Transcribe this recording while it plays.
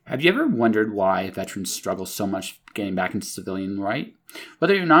Have you ever wondered why veterans struggle so much getting back into civilian life?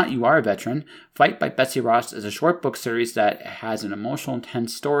 Whether or not you are a veteran, Fight by Betsy Ross is a short book series that has an emotional,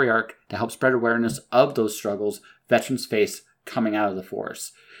 intense story arc to help spread awareness of those struggles veterans face coming out of the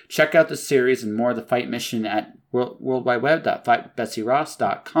force. Check out the series and more of the fight mission at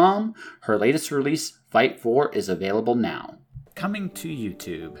worldwideweb.fightbetsyross.com. Her latest release, Fight 4, is available now. Coming to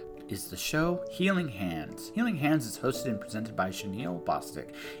YouTube is the show Healing Hands. Healing Hands is hosted and presented by Shaniel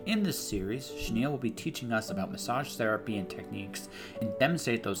Bostic. In this series, Shaniel will be teaching us about massage therapy and techniques and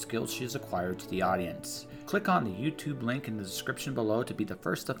demonstrate those skills she has acquired to the audience. Click on the YouTube link in the description below to be the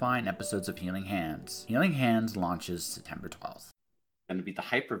first to find episodes of Healing Hands. Healing Hands launches September 12th. Going to be the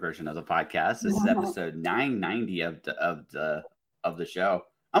hyper version of the podcast. This is episode 990 of the show.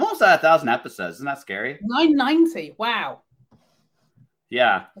 I'm almost at 1,000 episodes. Isn't that scary? 990. Wow.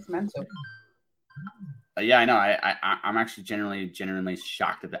 Yeah, that's mental. Yeah, I know. I'm actually genuinely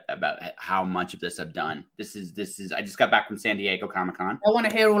shocked about how much of this I've done. This is. I just got back from San Diego Comic-Con. I want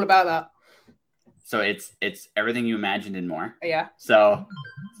to hear all about that. So it's everything you imagined and more. Yeah. So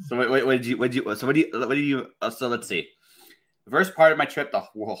what did you? So let's see. The first part of my trip, the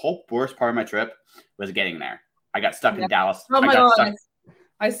whole worst part of my trip was getting there. I got stuck in Dallas. Oh my God!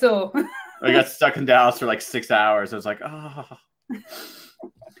 I saw. I got stuck in Dallas for like 6 hours. I was like, oh.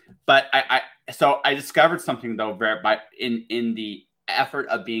 But I discovered something though in the effort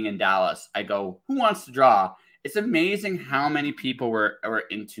of being in Dallas. I go, who wants to draw? It's amazing how many people were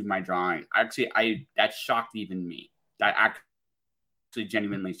into my drawing. Actually, that shocked even me. That actually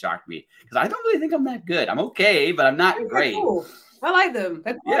genuinely shocked me because I don't really think I'm that good. I'm okay, but I'm not great. Cool. I like them.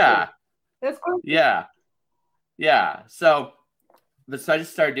 They're cool. Yeah, that's cool. Yeah. So I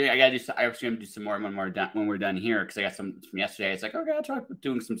just started doing. I actually gonna do some more when we're done here because I got some from yesterday. It's like, okay, I'll try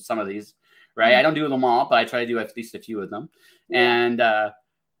doing some of these. Right, I don't do them all, but I try to do at least a few of them. Yeah. And I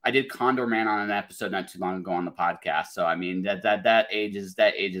did Condor Man on an episode not too long ago on the podcast. So I mean that ages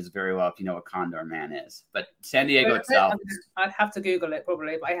very well if you know what Condor Man is. But San Diego itself, I'd have to Google it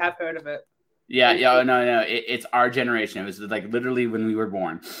probably, but I have heard of it. Yeah, no. It's our generation. It was like literally when we were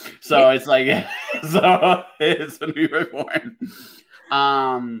born. So it's like it's when we were born.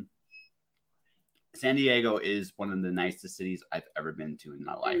 San Diego is one of the nicest cities I've ever been to in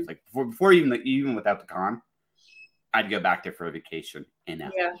my life. Like before even without the con, I'd go back there for a vacation in a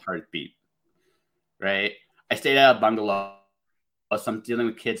heartbeat. Right? I stayed at a bungalow. So I'm dealing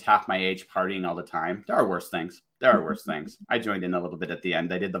with kids half my age partying all the time. There are worse things. I joined in a little bit at the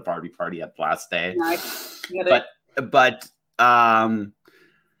end. I did the Barbie party at last day. Nice. But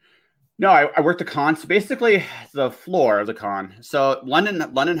no, I worked the con. So basically, the floor of the con. So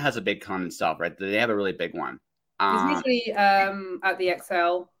London has a big con itself, right? They have a really big one. It's usually at the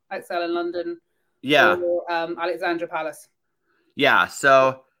XL in London. Yeah. Or Alexandra Palace. Yeah.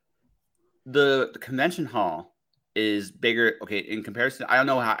 So the convention hall is bigger. Okay, in comparison, I don't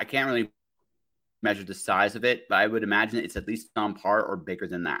know how. I can't really measure the size of it, but I would imagine it's at least on par or bigger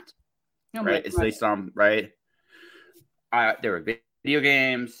than that. Right? It's at least on right. There were video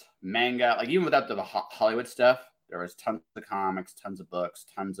games, manga, like even without the Hollywood stuff, there was tons of comics, tons of books,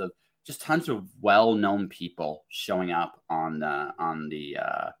 tons of well-known people showing up on the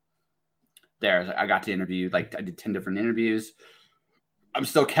there. I got to interview, like I did 10 different interviews. I'm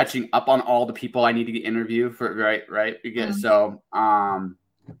still catching up on all the people I need to interview for right. Because so I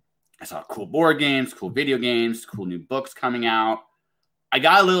saw cool board games, cool video games, cool new books coming out. I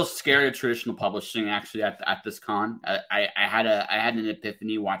got a little scared of traditional publishing actually at this con. I had an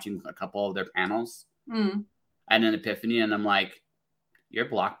epiphany watching a couple of their panels. I had an epiphany, and I'm like, "You're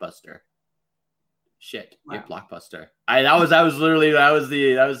Blockbuster." Shit, wow. You're Blockbuster. That was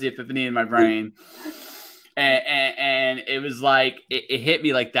the epiphany in my brain, and it was like it hit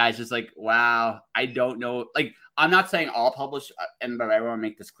me like that. It's just like, wow, I don't know. Like, I'm not saying all publish, and I want to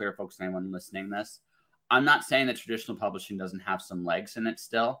make this clear, folks, and anyone listening to this. I'm not saying that traditional publishing doesn't have some legs in it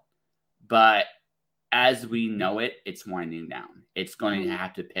still, but as we know it, it's winding down. It's going to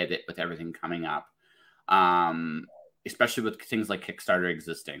have to pivot with everything coming up, especially with things like Kickstarter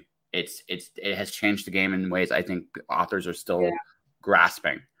existing. It has changed the game in ways I think authors are still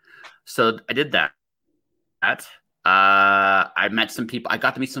grasping. So I did that. I met some people. I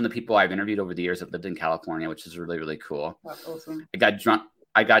got to meet some of the people I've interviewed over the years that lived in California, which is really, really cool. That's awesome.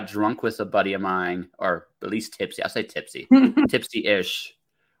 I got drunk with a buddy of mine, or at least tipsy. I'll say tipsy, tipsy-ish,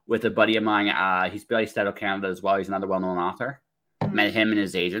 with a buddy of mine. He's based out of Canada as well. He's another well-known author. Met him and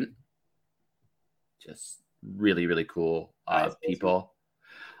his agent. Just really, really cool people.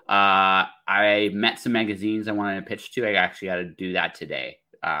 I met some magazines I wanted to pitch to. I actually got to do that today.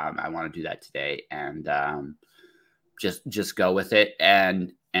 I want to do that today and just go with it.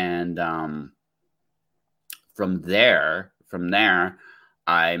 And And from there,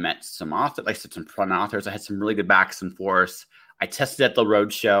 I met some authors, like some fun authors. I had some really good backs and forths. I tested at the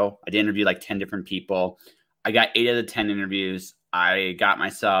road show. I did interview like 10 different people. I got 8 out of 10 interviews. I got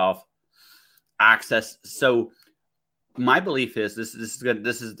myself access. So my belief is this is good.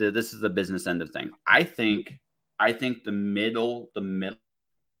 This is the business end of thing. I think the middle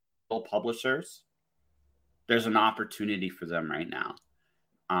publishers, there's an opportunity for them right now.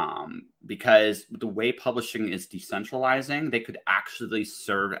 Because the way publishing is decentralizing, they could actually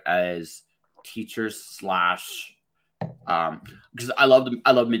serve as teachers slash because I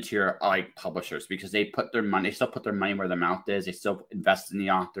love mid-tier like publishers because they still put their money where their mouth is. They still invest in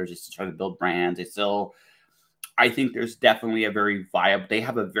the authors. They still try to build brands. I think there's definitely they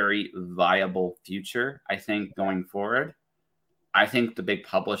have a very viable future, I think, going forward. I think the big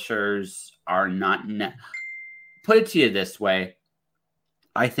publishers are not, put it to you this way.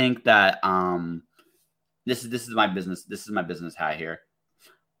 I think that this is my business. This is my business hat here.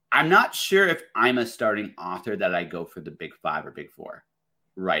 I'm not sure if I'm a starting author that I go for the big 5 or big 4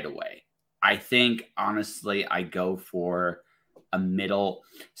 right away. I think honestly, I go for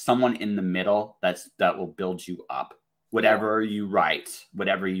someone in the middle that will build you up. Whatever you write,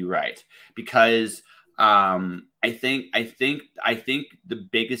 because I think the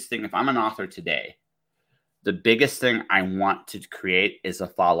biggest thing, if I'm an author today, the biggest thing I want to create is a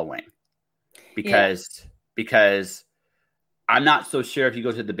following, because I'm not so sure if you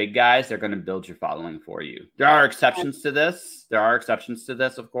go to the big guys, they're going to build your following for you. There are exceptions to this.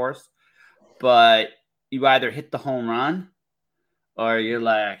 Of course, but you either hit the home run or you're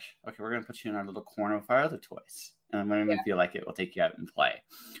like, okay, we're going to put you in our little corner with our other toys. And when we feel like it, we'll take you out and play.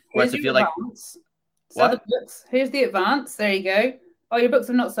 Whereas I feel like, sell the books. Here's the advance. There you go. Oh, your books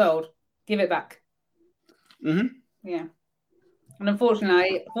have not sold. Give it back. Mm-hmm. Yeah. And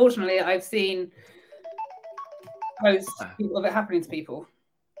unfortunately, I've seen posts of it happening to people.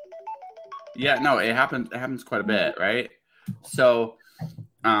 Yeah, no, it happens quite a bit, right? So,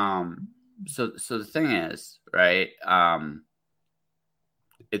 so the thing is, right?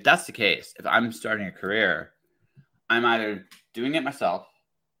 If that's the case, if I'm starting a career, I'm either doing it myself,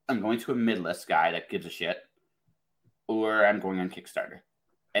 I'm going to a mid-list guy that gives a shit, or I'm going on Kickstarter.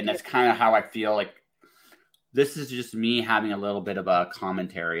 And that's kind of how I feel like this is just me having a little bit of a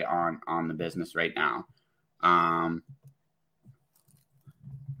commentary on the business right now.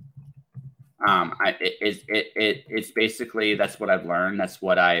 It's basically, that's what I've learned. That's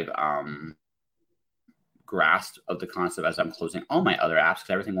what I've grasped of the concept as I'm closing all my other apps,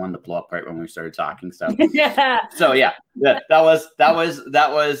 because everything wanted to blow up right when we started talking. So so yeah, that was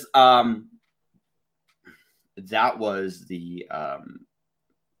the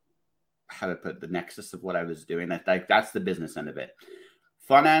how to put the nexus of what I was doing. That's the business end of it.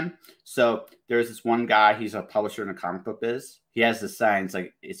 Fun end. So there's this one guy, he's a publisher in a comic book biz. He has this sign, it's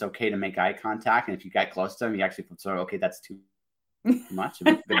like, it's okay to make eye contact. And if you get close to him, you actually put sort of, okay, that's too much. A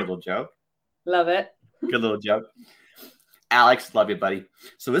good little joke. Love it. Good little joke. Alex, love you, buddy.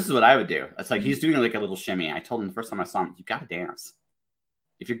 So this is what I would do. It's like, he's doing like a little shimmy. I told him the first time I saw him, you got to dance.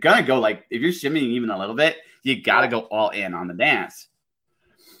 If you're going to go, like, if you're shimmying even a little bit, you got to go all in on the dance.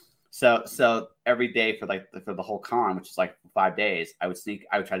 So every day for the whole con, which is like 5 days, I would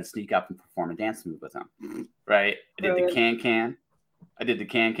try to sneak up and perform a dance move with him. Right. I did the can. I did the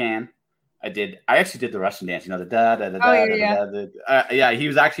can. I actually did the Russian dance, the da da da da. Yeah, he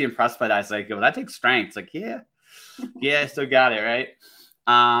was actually impressed by that. It's like, well, that takes strength. It's like, yeah, I still got it, right?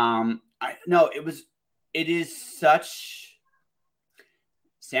 It is such.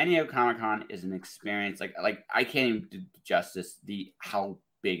 San Diego Comic-Con is an experience. Like I can't even do justice how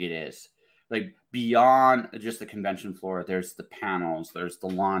big it is. Like, beyond just the convention floor, there's the panels, there's the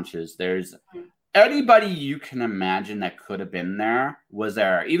launches, there's anybody you can imagine that could have been there was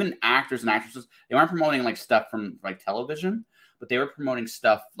there. Even actors and actresses. They weren't promoting like stuff from like television, but they were promoting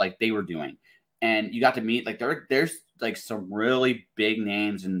stuff like they were doing. And you got to meet, like, there's like some really big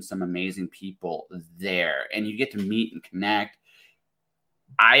names and some amazing people there, and you get to meet and connect.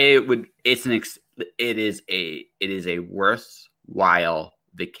 It is a worthwhile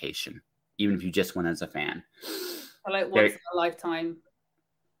vacation, even if you just went as a fan. I like once in a lifetime.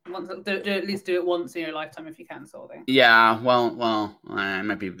 At least do it once in your lifetime if you can, sort of thing. Yeah, well, I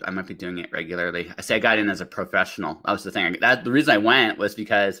might be doing it regularly. I say I got in as a professional. That was the thing. The reason I went was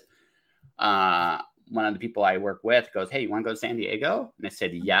because one of the people I work with goes, "Hey, you want to go to San Diego?" And I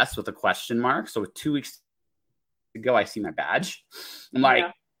said yes with a question mark. So 2 weeks ago, I see my badge. I'm like,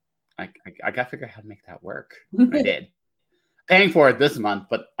 I got to figure out how to make that work. I did. Paying for it this month,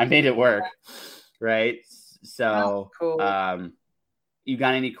 but I made it work. Right. So, cool. You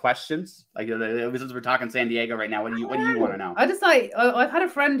got any questions? Like, since we're talking San Diego right now, what do you want to know? I just like I've had a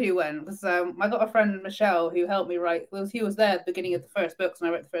friend who went because I got a friend Michelle who helped me write. He was there at the beginning of the first books, and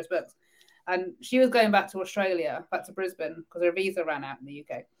I wrote the first books. And she was going back to Australia, back to Brisbane, because her visa ran out in the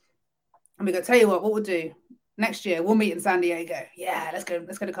UK. And we go, tell you what we'll do next year. We'll meet in San Diego. Yeah, let's go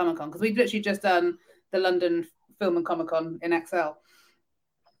to Comic-Con, because we've literally just done the London Film and Comic-Con in XL.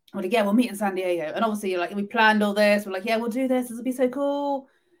 We're like, yeah, we'll meet in San Diego. And obviously, like, we planned all this. We're like, yeah, we'll do this. This will be so cool.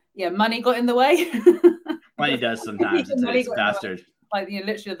 Yeah, money got in the way. Money does sometimes. It's a bastard. Like,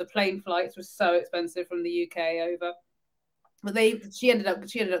 literally, the plane flights were so expensive from the UK over. But she ended up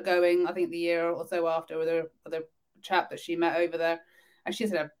going, I think, the year or so after with a chap that she met over there, and she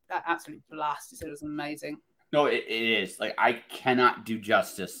said an absolute blast. She said it was amazing. No, it is. Like, I cannot do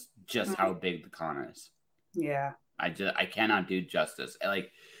justice just how big the con is. Yeah, I cannot do justice.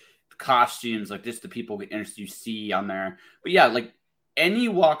 Like, the costumes, like just the people you see on there. But yeah, like any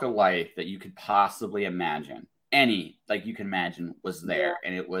walk of life that you could possibly imagine, you can imagine was there,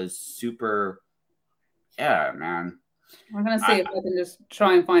 and it was super. Yeah, man. I'm gonna see if I can just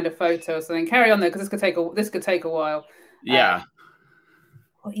try and find a photo or something. Carry on though, because this could take a while. Yeah.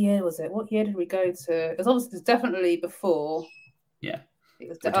 What year was it? What year did we go to? It's definitely before. Yeah. It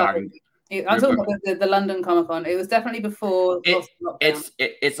was. I'm talking about the London Comic Con. It was definitely before.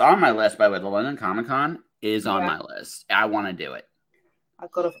 It's on my list. By the way, the London Comic Con is on my list. I want to do it.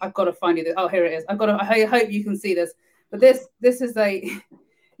 I've got to find you. Oh, here it is. I hope you can see this. But this is if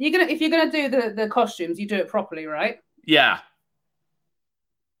you're gonna do the costumes, you do it properly, right? Yeah.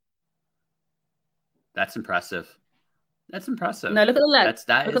 That's impressive. That's impressive. No, look at the legs.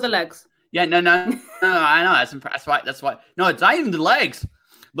 Look at the legs. Yeah, no. I know. That's impressive. That's why. No, it's not even the legs.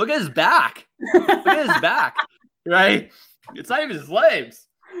 Look at his back. Look at his back. Right? It's not even his legs.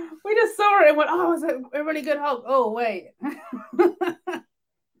 We just saw it and went, oh, is it a really good Hulk? Oh, wait.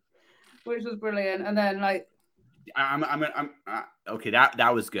 Which was brilliant. And then, like, okay,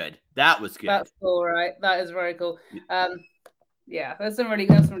 that was good. That was good. That's cool, right? That is very cool. Yeah, there's some really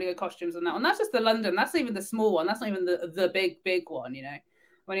good costumes in that one. That's just the London. That's even the small one. That's not even the big one, you know.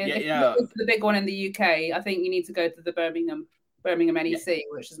 If you go to the big one in the UK, I think you need to go to the Birmingham NEC,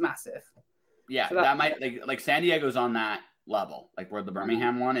 which is massive. Yeah, so that might like San Diego's on that level. Like where the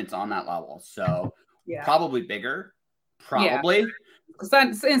Birmingham one, it's on that level. So probably bigger. Probably.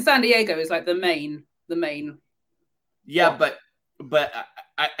 Because in San Diego is like the main. Yeah, but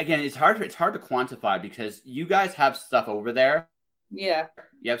again, it's hard to quantify because you guys have stuff over there. Yeah.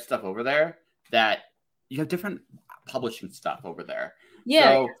 You have stuff over there that you have different publishing stuff over there.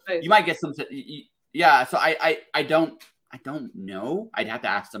 Yeah. So you might get some. Yeah. So I don't know. I'd have to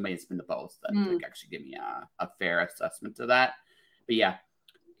ask somebody that's been to both that like actually give me a fair assessment to that. But yeah,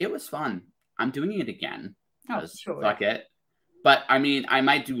 it was fun. I'm doing it again. Oh, sure. Fuck it. But I mean, I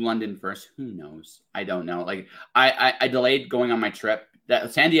might do London first. Who knows? I don't know. Like I delayed going on my trip.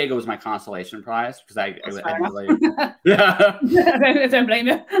 That San Diego was my consolation prize because I delayed. Yeah. Don't blame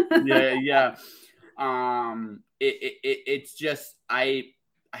you. Yeah. It's just I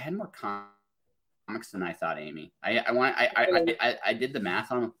had more comics than I thought, Amy. I did the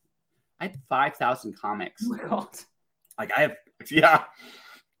math on. I had 5,000 comics. Oh my God. Like I have, yeah.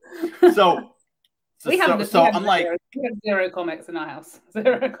 So I'm like, we have 0 comics in our house.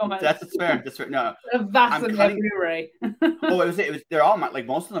 0 comics. That's fair. That's fair. No, a vast Blu-ray. Oh, it was. They're all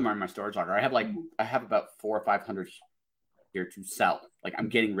most of them are in my storage locker. I have about 400 or 500 here to sell. Like I'm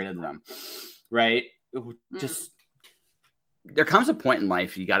getting rid of them, right? Just there comes a point in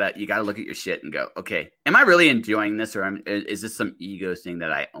life you gotta look at your shit and go, okay, am I really enjoying this, or is this some ego thing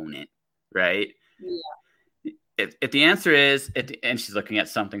that I own it, right? Yeah. If the answer is, and she's looking at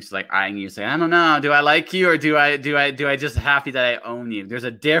something, she's like eyeing you, say, I don't know, do I like you or do I just happy that I own you? There's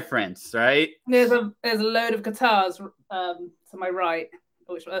a difference, right? There's a load of guitars to my right,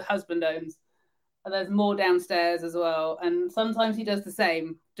 which my husband owns, and there's more downstairs as well. And sometimes he does the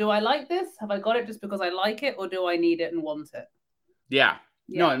same. Do I like this? Have I got it just because I like it, or do I need it and want it? Yeah.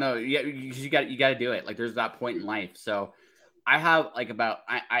 No. Yeah, you got to do it. Like there's that point in life. So I have like about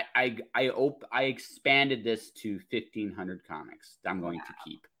I expanded this to 1,500 comics that I'm going to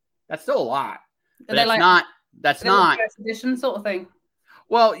keep. That's still a lot. But that's not first edition sort of thing.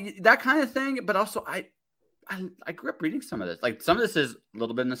 Well, that kind of thing, but also I grew up reading some of this. Like some of this is a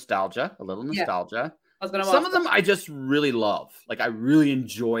little bit nostalgia. Some of them I just really love. Like I really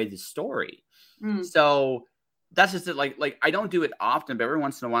enjoy the story. So that's just it. Like I don't do it often, but every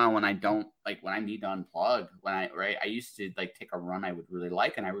once in a while when I don't, like when I need to unplug, I used to like take a run I would really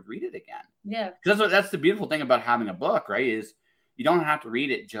like and I would read it again. Yeah. Because that's the beautiful thing about having a book, right? Is you don't have to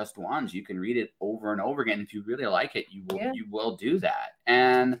read it just once. You can read it over and over again. If you really like it, you will do that.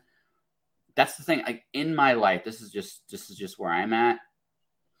 And that's the thing. Like in my life, this is just where I'm at.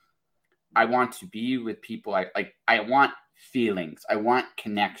 I want to be with people. I want feelings. I want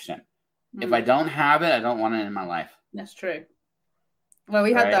connection. If I don't have it, I don't want it in my life. That's true. Well,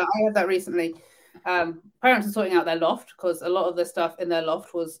 we had that. I had that recently. Parents are sorting out their loft because a lot of the stuff in their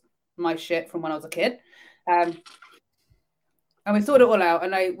loft was my shit from when I was a kid. And we sorted it all out,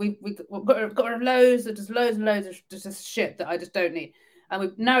 and we got loads and loads of just shit that I just don't need. And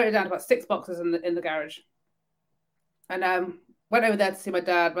we narrowed it down to about 6 boxes in the garage. And went over there to see my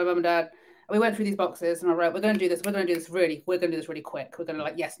mum and dad. And we went through these boxes, and I wrote, we're going to do this really quick. We're going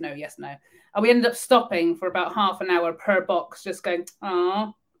to yes, no. And we ended up stopping for about half an hour per box, just going,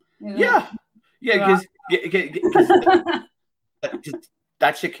 oh. Yeah, because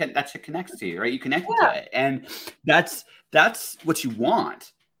that shit connects to you, right? You connect to it, and that's what you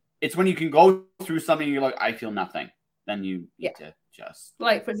want. It's when you can go through something and you're like, I feel nothing. Then you need to just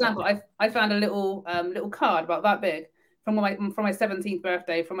like, for example, I found a little card about that big from my 17th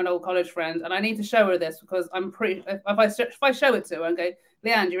birthday from an old college friend, and I need to show her this because I'm pretty. If I show it to her and go,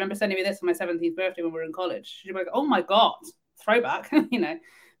 Leanne, do you remember sending me this for my 17th birthday when we were in college? She'd be like, oh my god, throwback,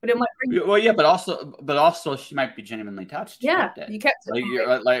 But it might bring... Well, yeah, but also she might be genuinely touched. You kept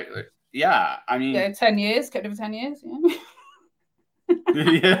it. Yeah, I mean, 10 years, kept it for 10 years.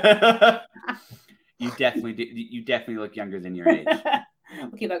 Yeah. You definitely look younger than your age.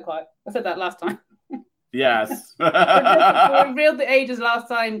 We'll keep that quiet. I said that last time. Yes. We revealed the ages last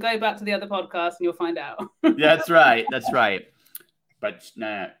time. Go back to the other podcast and you'll find out. That's right. But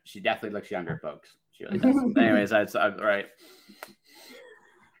no, she definitely looks younger, folks. She really does. Anyways, that's right.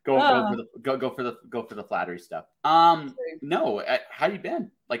 Go for the flattery stuff. No, how you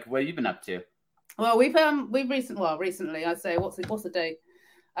been? Like, what have you been up to? Well, recently, I'd say, what's the date?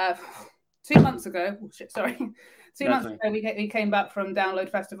 2 months ago. Oh, shit, sorry. 2 months ago, we came back from Download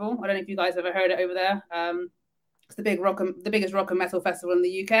Festival. I don't know if you guys ever heard it over there. It's the biggest rock and metal festival in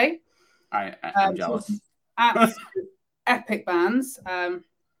the UK. I'm jealous. Absolute epic bands.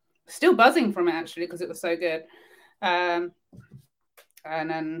 Still buzzing from it actually because it was so good. And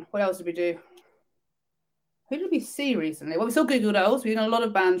then what else did we do? Who did we see recently? Well, we saw Google Dolls. We've done a lot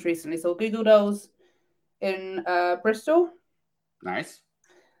of bands recently. So Google Dolls in Bristol. Nice.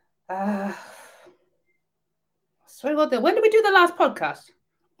 Sorry about that. When did we do the last podcast?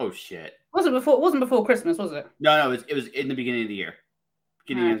 Oh shit! Wasn't before Christmas, was it? No, it was in the beginning of the year.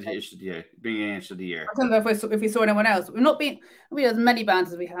 Beginning of the year. I don't know if we saw anyone else. We've not been as many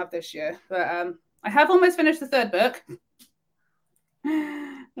bands as we have this year, but I have almost finished the 3rd book.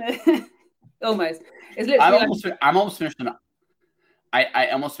 Almost. It's literally I'm almost finished. I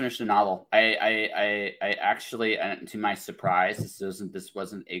almost finished the novel. I actually, to my surprise, this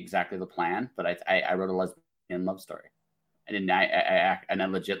wasn't exactly the plan, but I wrote a lesbian love story. And a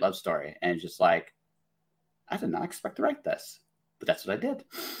legit love story, and it's just like, I did not expect to write this, but that's what I did.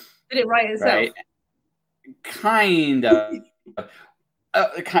 Did it write itself? Right? Kind of.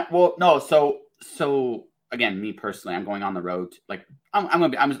 Well, no. So again, me personally, I'm going on the road. Like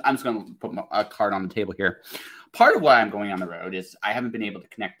I'm just gonna put a card on the table here. Part of why I'm going on the road is I haven't been able to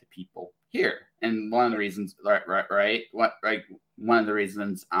connect to people here, and one of the reasons, right? One of the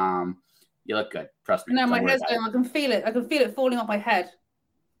reasons, you look good. Trust me. No, my head's going. I can feel it. I can feel it falling off my head.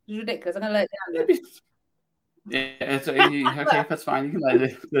 It's ridiculous. I'm gonna let it down. Yeah, okay. That's fine. You can let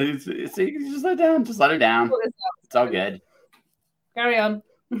it. So you can just let it down. Just let it down. It's all good. Carry on.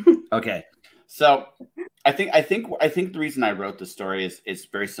 Okay. So I think the reason I wrote the story is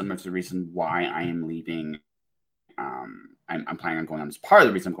very similar to the reason why I am leaving. I'm planning on going on this. Part of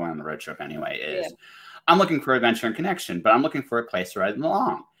the reason I'm going on the road trip anyway is I'm looking for adventure and connection, but I'm looking for a place where I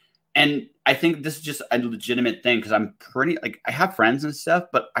belong. And I think this is just a legitimate thing because I'm pretty, like, I have friends and stuff,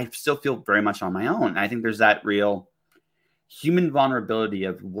 but I still feel very much on my own. And I think there's that real human vulnerability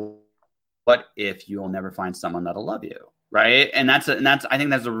of what if you'll never find someone that'll love you, right? And I think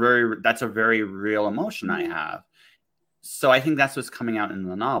that's a very real emotion I have. So I think that's what's coming out in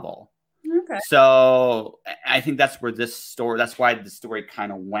the novel. Okay. So I think that's why the story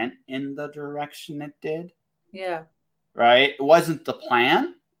kind of went in the direction it did. Yeah. Right? It wasn't the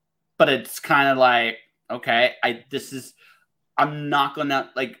plan. But it's kind of like, okay, I'm not going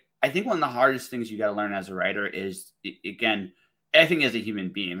to, like, I think one of the hardest things you got to learn as a writer is, again, I think as a human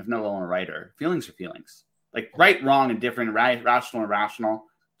being, if no longer a writer, feelings are feelings. Like right, wrong, and different, right, rational, irrational.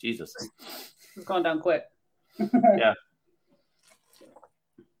 Jesus. It's gone down quick. Yeah.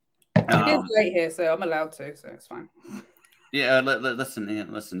 It is late here, so I'm allowed to, so it's fine. Yeah,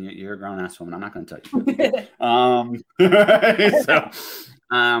 listen. You're a grown ass woman. I'm not going to tell you. So,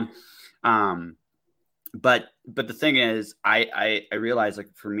 um, um, but the thing is, I realize,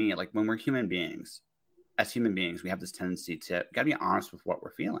 like, for me, like, when we're human beings, as human beings, we have this tendency to gotta be honest with what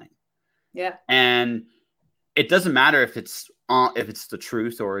we're feeling. Yeah. And it doesn't matter if it's the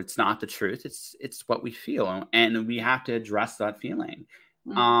truth or it's not the truth. It's what we feel, and we have to address that feeling.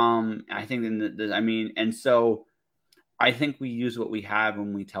 I think and so I think we use what we have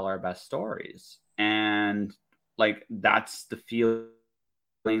when we tell our best stories. And like, that's the feeling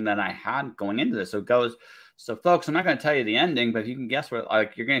that I had going into this. So folks, I'm not going to tell you the ending, but if you can guess what,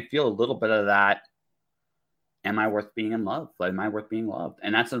 like, you're going to feel a little bit of that. Am I worth being in love? Am I worth being loved?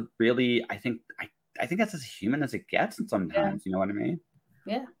 And that's a really, I think that's as human as it gets sometimes. You know what I mean?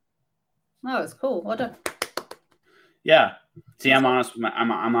 Yeah. Oh, it's cool. What a. Yeah. See, I'm honest with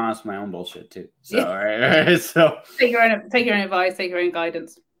I'm honest with my own bullshit too. So, right? So take your own advice, take your own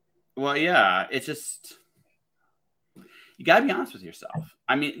guidance. Well, yeah, it's just, you gotta be honest with yourself.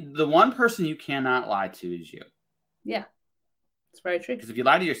 I mean, the one person you cannot lie to is you. Yeah, it's very true. Because if you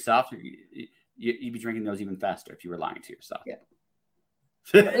lie to yourself, you'd be drinking those even faster if you were lying to yourself. Yeah.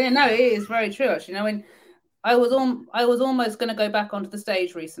 Yeah, no, it is very true. Actually, when I was almost going to go back onto the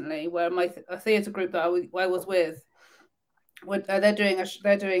stage recently, where a theatre group that I was with, they're doing a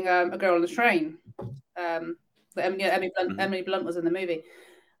Girl on the Train. Emily Blunt was in the movie,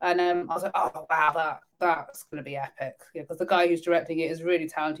 and I was like, oh wow, that's going to be epic. Yeah, because the guy who's directing it is really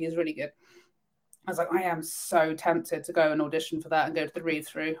talented. He's really good. I was like, I am so tempted to go and audition for that and go to the read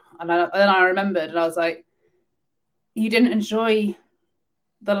through. And then I remembered, and I was like, you didn't enjoy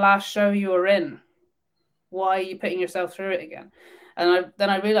the last show you were in. Why are you putting yourself through it again? And then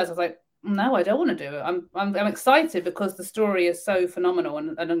I realized, I was like, no, I don't want to do it. I'm excited because the story is so phenomenal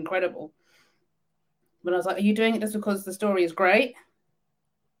and incredible. But I was like, are you doing it just because the story is great?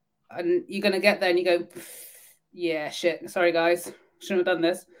 And you're going to get there and you go, yeah, shit. Sorry, guys. Shouldn't have done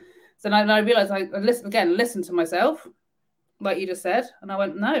this. So then I realized, I listened to myself, like you just said. And I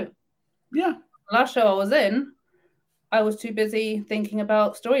went, no. Yeah. The last show I was in, I was too busy thinking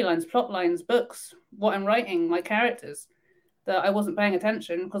about storylines, plot lines, books, what I'm writing, my characters, that I wasn't paying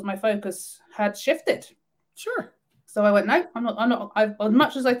attention because my focus had shifted. Sure. So I went, no, I'm not. As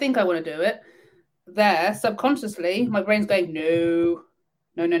much as I think I want to do it, there, subconsciously, my brain's going, no.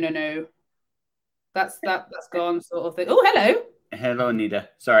 That's gone, sort of thing. Oh, hello. Hello, Anita.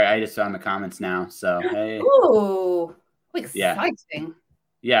 Sorry, I just saw in the comments now. So hey. Ooh, exciting.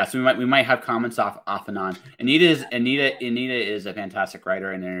 Yeah, so we might have comments off and on. Anita is a fantastic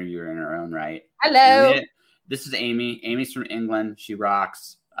writer and interviewer in her own right. Hello. This is Amy. Amy's from England. She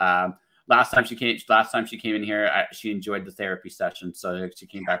rocks. Last time she came in here, she enjoyed the therapy session, so she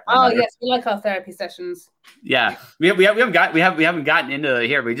came back. Yes, we like our therapy sessions. Yeah, we haven't gotten into it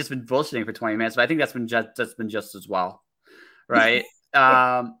here. We've just been bullshitting for 20 minutes, but I think that's been just as well, right?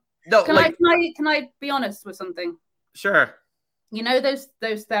 No, can I be honest with something? Sure. You know those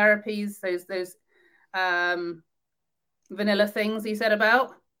therapies, those vanilla things you said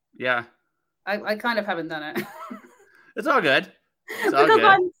about? Yeah. I kind of haven't done it. It's all good. It's all good.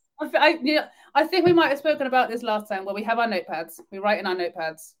 I think we might have spoken about this last time, where we have our notepads, we write in our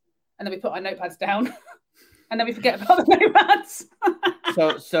notepads, and then we put our notepads down, and then we forget about the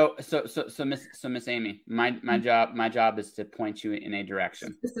notepads. So Miss Amy, my job is to point you in a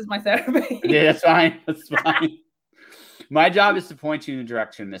direction. This is my therapy. Yeah, that's fine. That's fine. My job is to point you in a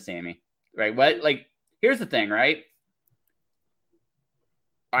direction, Miss Amy. Right? Here's the thing, right?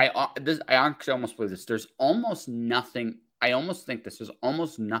 I actually almost believe this. There's almost nothing. I almost think this. There's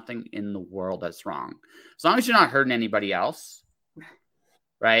almost nothing in the world that's wrong, as long as you're not hurting anybody else,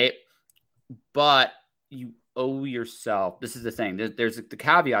 right? But you owe yourself. This is the thing. There's the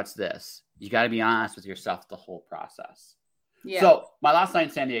caveats to this. You got to be honest with yourself the whole process. Yeah. So my last night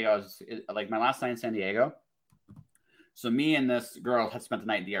in San Diego. So me and this girl had spent the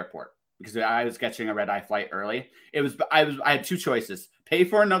night at the airport because I was catching a red-eye flight early. I had two choices: pay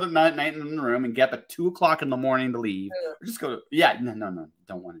for another night in the room and get up at 2:00 in the morning to leave, or just go. No,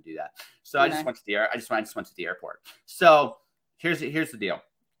 don't want to do that. So I just went to the airport. So here's the deal,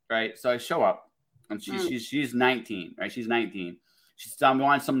 right? So I show up, and she's 19, right? She's 19. She's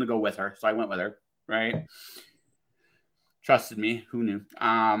wanted someone to go with her, so I went with her, right? Trusted me. Who knew?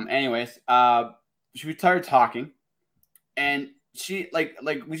 Anyways, we started talking. And she like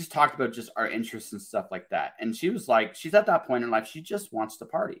we just talked about just our interests and stuff like that. And she was like, she's at that point in life, she just wants to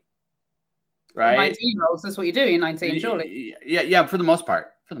party. Right? 19-year-olds, that's what you do. You're 19, surely. Yeah, for the most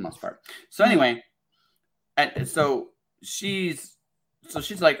part. So anyway, and so she's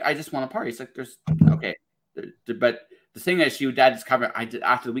like, I just want to party. It's like, there's okay. But the thing that she dad just covered, I did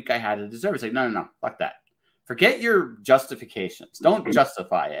after the week I had to deserve. It's like, no, fuck that. Forget your justifications. Don't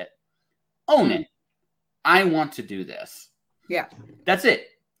justify it. Own it. I want to do this. Yeah. That's it.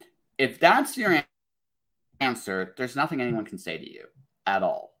 If that's your answer, there's nothing anyone can say to you at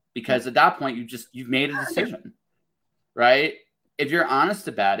all. Because at that point, you've made a decision. Right? If you're honest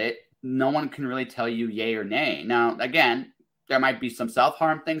about it, no one can really tell you yay or nay. Now, again, there might be some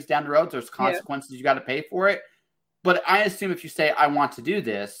self-harm things down the road. There's consequences you got to pay for it. But I assume if you say, I want to do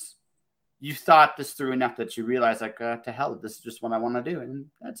this, you thought this through enough that you realize, like, to hell, this is just what I want to do. And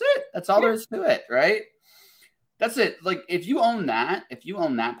that's it. That's all there is to it, right? That's it. Like, if you own that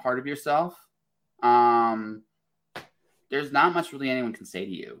part of yourself, there's not much really anyone can say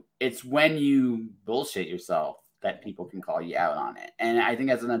to you. It's when you bullshit yourself that people can call you out on it. And I think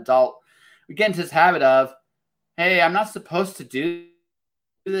as an adult, we get into this habit of, hey, I'm not supposed to do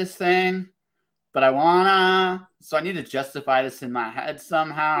this thing, but I wanna, so I need to justify this in my head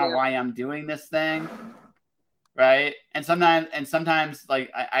somehow why I'm doing this thing. Right. And sometimes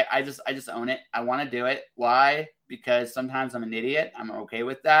like I just own it. I want to do it. Why? Because sometimes I'm an idiot. I'm okay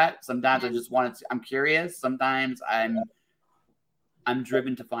with that. Sometimes I just want to, I'm curious. Sometimes I'm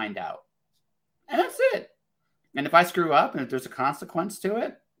driven to find out. And that's it. And if I screw up and if there's a consequence to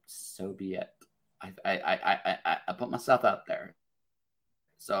it, so be it. I put myself out there.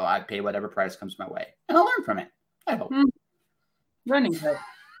 So I pay whatever price comes my way. And I'll learn from it. I hope. Learning hope.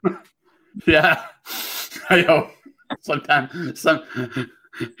 Yeah. I hope. Sometimes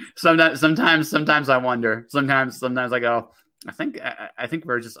I wonder. Sometimes I go, I think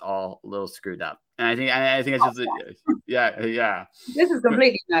we're just all a little screwed up. And I think it's just yeah. This is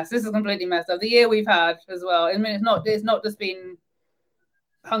completely messed up. The year we've had as well. I mean, it's not just been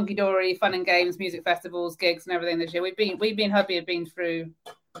hunky dory, fun and games, music festivals, gigs, and everything this year. Hubby have been through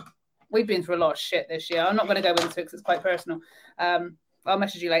a lot of shit this year. I'm not going to go into it because it's quite personal. I'll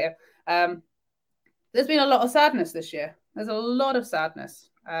message you later. There's been a lot of sadness this year. There's a lot of sadness,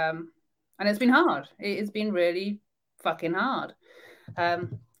 and it's been hard. It's been really fucking hard. So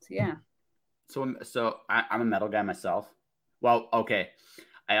yeah. So I'm a metal guy myself. Well, okay.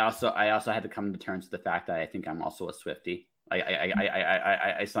 I also had to come to terms with the fact that I think I'm also a Swiftie.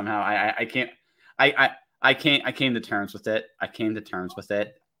 I somehow I came to terms with it.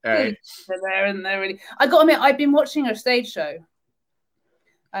 All right. They're really. I got to admit, I've been watching her stage show.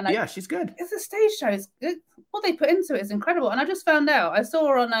 And yeah, she's good. It's a stage show. What they put into it is incredible. And I just found out. I saw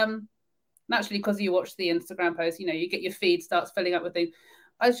her on naturally because you watch the Instagram post. You know, you get your feed starts filling up with things.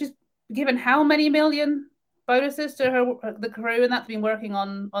 I was just given how many million bonuses to the crew, and that's been working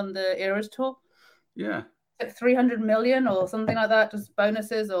on the Eras tour. Yeah, like 300 million or something like that, just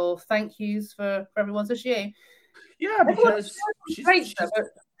bonuses or thank yous for everyone. So she because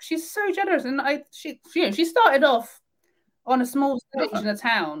she's so generous, and she started off on a small stage in a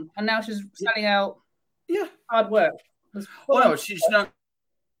town, and now she's selling out. Yeah, hard work. No, she's not.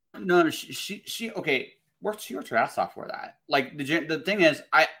 No, she okay. She worked her ass off for that. Like the thing is,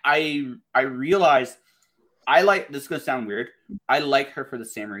 I realized I like this. Is gonna sound weird. I like her for the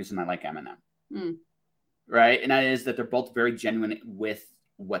same reason I like Eminem. Right, and that is that they're both very genuine with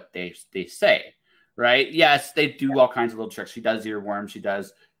what they say. Right? Yes, they do all kinds of little tricks. She does earworms. She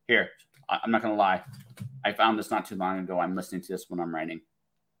does here. I'm not gonna lie. I found this not too long ago. I'm listening to this when I'm writing.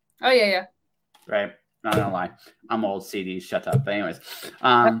 Oh yeah. Right. Not gonna lie. I'm old CDs. Shut up. But anyways,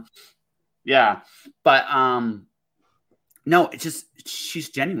 yeah. But no, it's just she's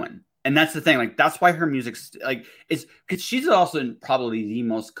genuine, and that's the thing. Like that's why her music's like it's because she's also in probably the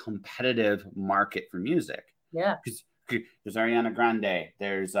most competitive market for music. Yeah. Because there's Ariana Grande.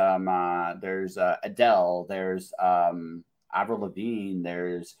 There's Adele. There's Avril Lavigne.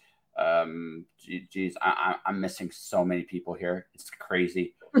 There's geez, I'm missing so many people here. It's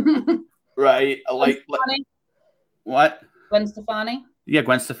crazy. Right? Like what? Gwen Stefani. Yeah,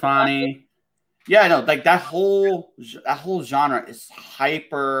 Gwen Stefani. Yeah, I know. Like that whole genre is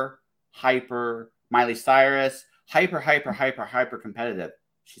hyper Miley Cyrus, hyper competitive.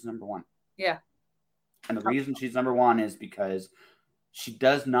 She's number one. Yeah. And the reason she's number one is because she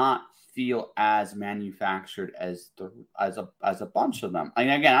does not feel as manufactured as a bunch of them. I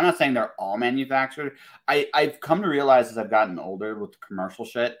mean, again, I'm not saying they're all manufactured. I've come to realize as I've gotten older with the commercial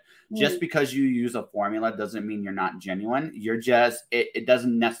shit, just because you use a formula doesn't mean you're not genuine. You're just it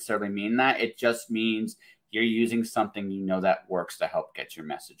doesn't necessarily mean that. It just means you're using something you know that works to help get your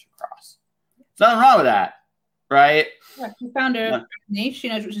message across. There's nothing wrong with that, right? Yeah, she found her niche. She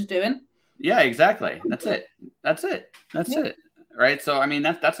knows what she's doing. Yeah, exactly. That's it. Right. So I mean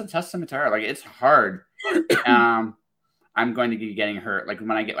that's a testament to her. Like it's hard. I'm going to be getting her, like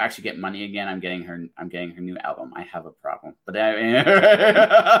when I actually get money again, I'm getting her new album. I have a problem. But anyways.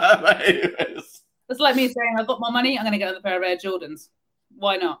 It's like me saying, I've got more money, I'm going to get another pair of Air Jordans.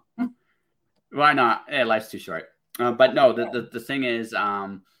 Why not? Why not? Yeah, life's too short. But no, the thing is,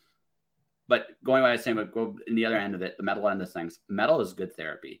 but going what I was saying, but go in the other end of it, the metal end of things. Metal is good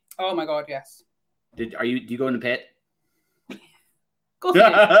therapy. Oh my God, yes. Do you go in the pit? Of course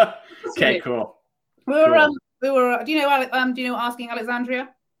I do. Okay, cool. We were. Do you know Asking Alexandria?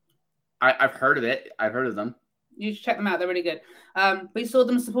 I've heard of it. I've heard of them. You should check them out. They're really good. We saw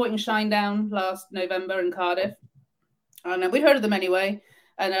them supporting Shinedown last November in Cardiff, and we'd heard of them anyway.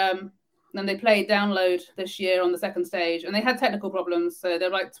 And then they played Download this year on the second stage, and they had technical problems, so they're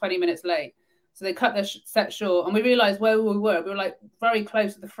like 20 minutes late. So they cut their set short, and we realized where we were. We were like very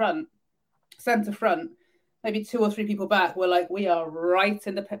close to the front, center front, maybe 2 or 3 people back. We're like, we are right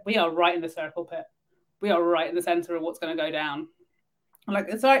in the pit. We are right in the circle pit. We are right in the center of what's going to go down. I'm like,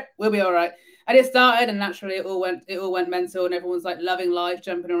 it's all right, we'll be all right. And it started, and naturally it all went mental, and everyone's like loving life,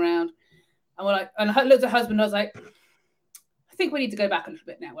 jumping around. And we're like, and I looked at husband, I was like, I think we need to go back a little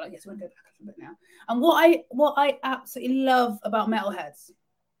bit now. We're like, yes, we're gonna go back a little bit now. And what I absolutely love about metalheads,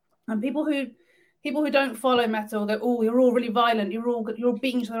 and people who don't follow metal, they're you're all really violent, you're all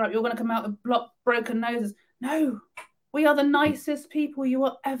beating each other up, you're gonna come out with broken noses. No, we are the nicest people you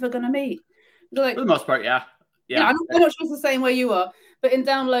are ever gonna meet. Like, for the most part, yeah. I'm not sure it's the same way you are, but in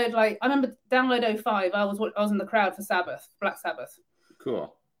Download, like I remember Download 05, I was in the crowd for Sabbath, Black Sabbath.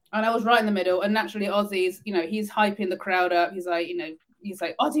 Cool. And I was right in the middle, and naturally Ozzy's, he's hyping the crowd up. He's like,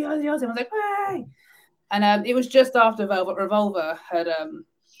 Ozzy, Ozzy, Ozzy. I was like, hey! And it was just after Velvet Revolver had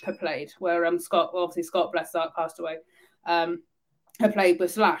played, where Scott, bless heart, passed away, had played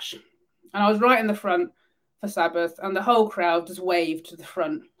with Slash, and I was right in the front for Sabbath, and the whole crowd just waved to the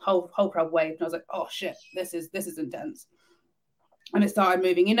front. Whole crowd waved, and I was like, oh shit, this is intense. And it started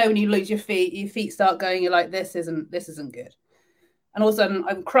moving. When you lose your feet start going. You're like, this isn't good. And all of a sudden,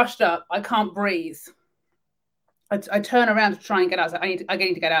 I'm crushed up. I can't breathe. I turn around to try and get out. I need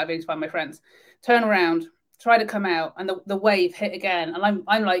to get out. I need to find my friends. Turn around, try to come out, and the wave hit again. And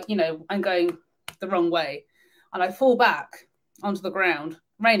I'm like, I'm going the wrong way, and I fall back onto the ground.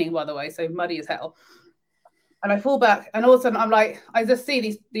 Raining, by the way, so muddy as hell. And I fall back, and all of a sudden, I'm like, I just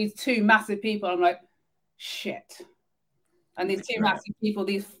see these 2 massive people. I'm like, shit. And these 2 massive people,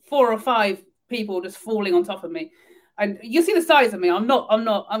 these 4 or 5 people, just falling on top of me. And you see the size of me.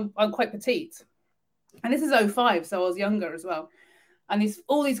 I'm quite petite. And this is 05, so I was younger as well. And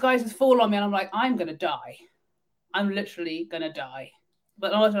all these guys just fall on me, and I'm like, I'm gonna die. I'm literally gonna die.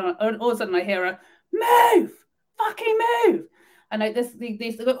 But all of a sudden I hear a move, fucking move. And they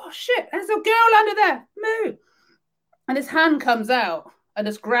go, oh shit, there's a girl under there, move. And this hand comes out and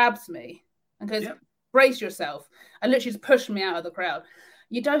just grabs me and goes, brace yourself, and literally just pushed me out of the crowd.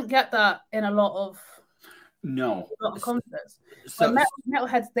 You don't get that in a lot of concerts. So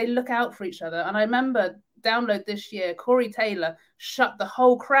metalheads, they look out for each other. And I remember Download this year, Corey Taylor shut the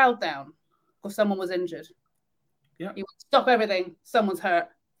whole crowd down because someone was injured. Yeah, he would stop everything. Someone's hurt.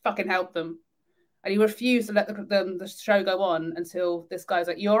 Fucking help them. And he refused to let the show go on until this guy's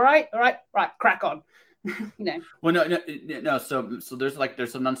like, "You all right? All right, right, crack on." Well, no. So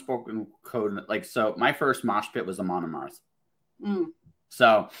there's some unspoken code. Like, so my first mosh pit was a Monomarth.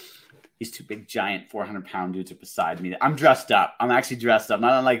 So these 2 big, giant, 400-pound dudes are beside me. I'm dressed up. I'm actually dressed up,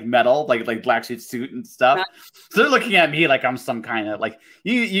 not in like metal, like black suit and stuff. So they're looking at me like I'm some kind of like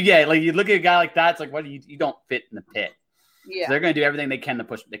you get like you look at a guy like that. It's like, what you don't fit in the pit. Yeah, so they're going to do everything they can to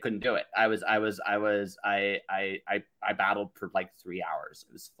push. They couldn't do it. I battled for like 3 hours.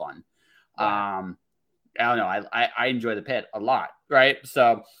 It was fun. Wow. I don't know. I enjoy the pit a lot. Right.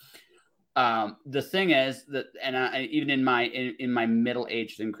 So, the thing is that, and even in my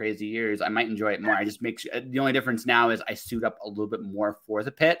middle-aged and crazy years, I might enjoy it more. I just make sure, the only difference now is I suit up a little bit more for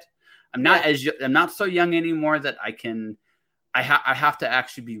the pit. I'm not so young anymore that I have to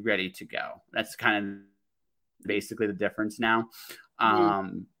actually be ready to go. That's kind of basically the difference now.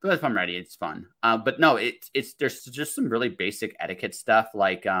 But if I'm ready, it's fun. But no, there's just some really basic etiquette stuff.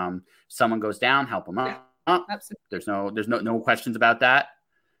 Like, someone goes down, help them up. Absolutely. There's no questions about that.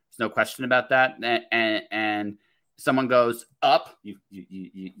 There's no question about that. And someone goes up,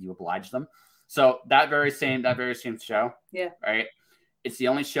 you oblige them. So that very same show. Yeah. Right. It's the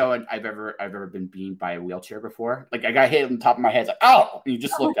only show I've ever been beamed by a wheelchair before. Like, I got hit on the top of my head. It's like, oh, and you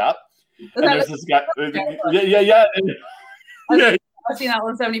just look up. And there's this guy. Yeah. I've seen that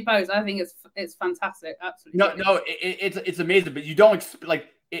on so many posts. I think it's fantastic. Absolutely. No, it's amazing. But you don't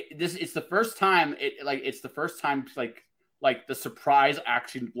it's the first time like the surprise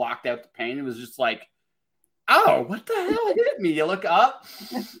actually blocked out the pain. It was just like oh, what the hell hit me? You look up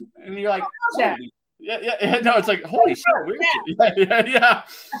and you're like, holy, yeah. No, it's like, holy shit, weird shit. Yeah.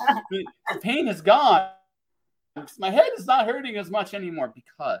 The pain is gone. My head is not hurting as much anymore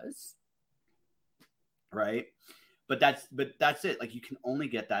because, right? But that's it. Like you can only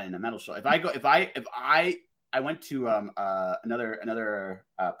get that in a metal show. If I went to another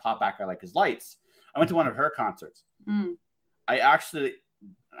pop act I like is Lights. I went to one of her concerts.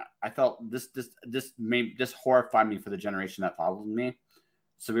 I felt this horrified me for the generation that followed me.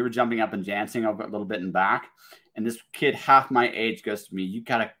 So we were jumping up and dancing a little bit in back, and this kid half my age goes to me, "You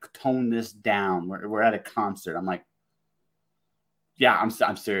gotta tone this down. We're at a concert." I'm like, "Yeah, I'm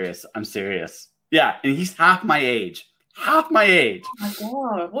serious. I'm serious." Yeah, and he's half my age. Half my age. Oh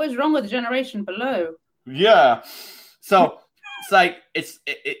my God, what is wrong with the generation below? Yeah. So it's like it's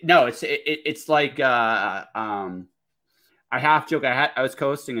like I half joke. I was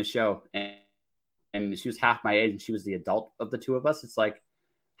co-hosting a show and she was half my age and she was the adult of the two of us. It's like,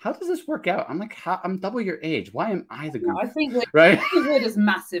 how does this work out? I'm like, I'm double your age. Why am I the goof? No, I think right? we're just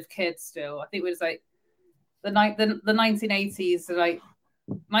massive kids still. I think we're just like the 1980s, like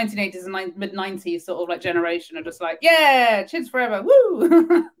 1980s and mid 90s sort of like generation are just like, yeah, kids forever,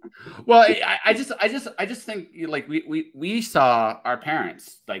 woo. Well, I just think like we saw our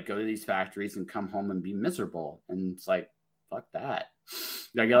parents like go to these factories and come home and be miserable, and it's like, fuck that.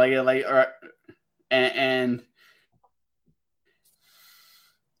 And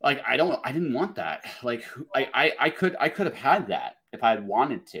like I didn't want that. Like I could have had that if I had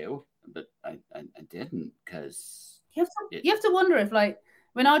wanted to, but I didn't because you have to wonder if like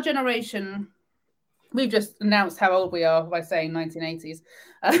when our generation, we've just announced how old we are by saying 1980s.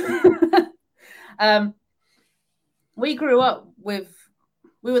 We grew up we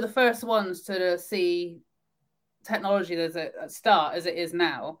were the first ones to see technology as a start as it is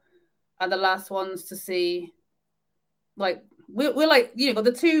now, and the last ones to see like we're like got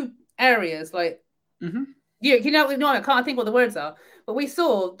the two areas like I can't think what the words are, but we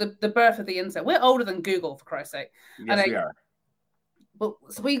saw the birth of the internet. We're older than Google, for Christ's sake. Yes, we are. But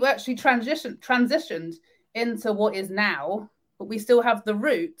so we actually transitioned into what is now, but we still have the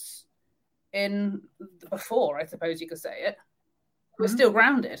roots in before, I suppose you could say it. We're still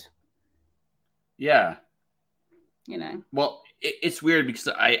grounded. Yeah. Well, it's weird because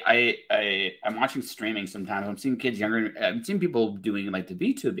I'm watching streaming sometimes. I'm seeing kids younger. I'm seeing people doing like the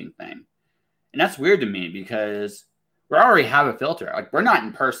VTubing thing, and that's weird to me because we already have a filter. Like we're not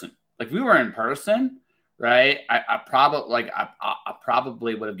in person. Like if we were in person, right? I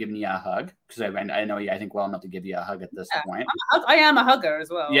probably would have given you a hug because I know you. I think well enough to give you a hug at this point. I am a hugger as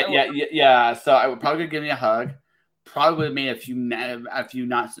well. Yeah. So I would probably give you a hug. Probably made a few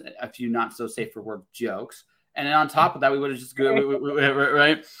not so safe for work jokes. And then on top of that, we would have just go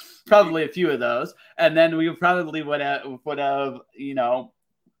right, probably a few of those, and then we probably would have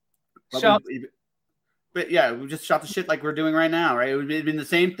shot. But yeah, we just shot the shit like we're doing right now, right? It would have been the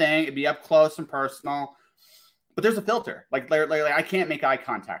same thing. It'd be up close and personal, but there's a filter. Like I can't make eye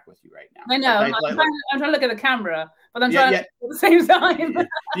contact with you right now. I know. I'm trying to look at the camera, but I'm trying to at the same time.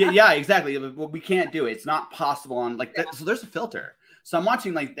 yeah, exactly. We can't do it. It's not possible on like that. So there's a filter. So I'm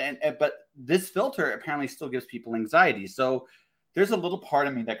watching like that, but this filter apparently still gives people anxiety. So there's a little part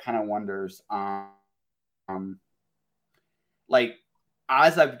of me that kind of wonders, like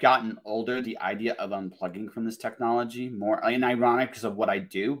as I've gotten older, the idea of unplugging from this technology more, and ironic because of what I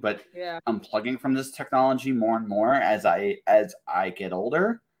do, but unplugging from this technology more and more as I get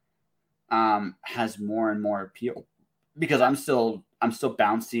older, has more and more appeal because I'm still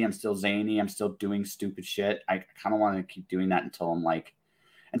bouncy, I'm still zany, I'm still doing stupid shit. I kind of want to keep doing that until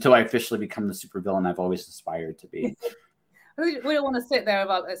I officially become the supervillain I've always aspired to be. We don't want to sit there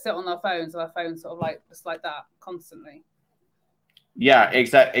sit on our phones sort of like just like that constantly. Yeah,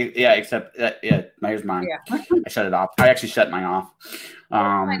 exactly. Yeah, except here's mine. Yeah. I shut it off. I actually shut mine off. When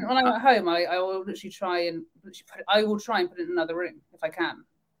I'm at home, I will literally try and put it in another room if I can.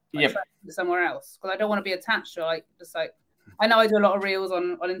 Somewhere else because I don't want to be attached to I know I do a lot of reels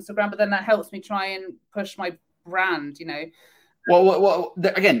on Instagram, but then that helps me try and push my brand, Well,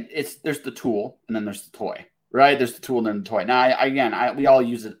 again, there's the tool and then there's the toy, right? There's the tool and then the toy. Now, we all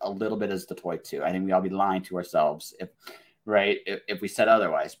use it a little bit as the toy too. I think we all be lying to ourselves if we said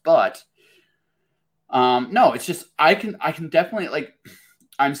otherwise. But no, it's just I can definitely like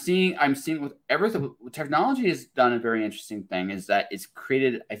I'm seeing with everything. Technology has done a very interesting thing is that it's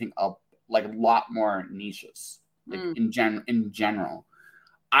created, I think, a lot more niches. Like in general,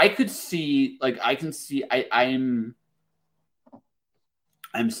 I'm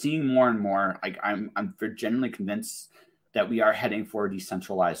seeing more and more. Like I'm genuinely convinced that we are heading for a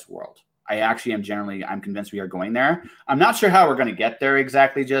decentralized world. I actually I'm convinced we are going there. I'm not sure how we're going to get there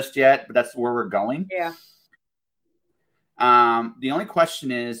exactly just yet, but that's where we're going. Yeah. The only question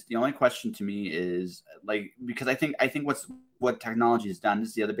to me is like, because I think what technology has done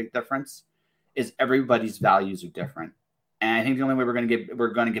is the other big difference is everybody's values are different. And I think the only way we're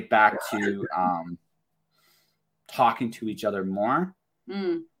going to get back to talking to each other more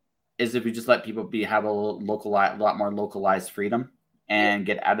is if we just let people have a lot more localized freedom and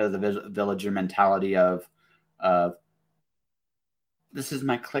get out of the villager mentality of this is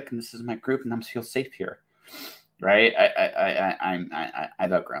my clique and this is my group and I'm feel safe here. Right?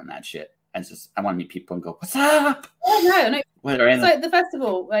 I've outgrown that shit. And just I want to meet people and go, what's up? Oh no. It's like the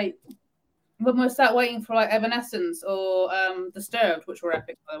festival, like when we start waiting for like Evanescence or Disturbed, which were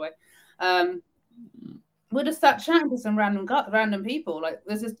epic by the way. We'll just start chatting to some random people. Like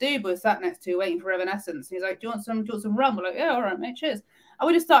there's this dude we sat next to waiting for Evanescence. And he's like, do you want some rum? We're like, yeah, all right, mate, cheers. And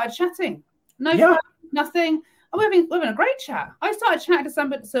we just started chatting. Nothing. And we're having a great chat. I started chatting to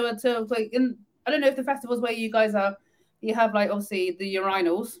somebody to like I don't know if the festivals where you guys are, you have like obviously the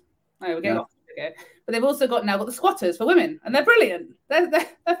urinals. Oh, we're getting off again. But they've also got the squatters for women, and they're brilliant. They're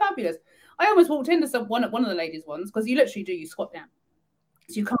fabulous. I almost walked into one of the ladies' ones because you literally do squat down,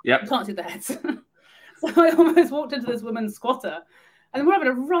 so you can't see the heads. So I almost walked into this woman's squatter, and we're having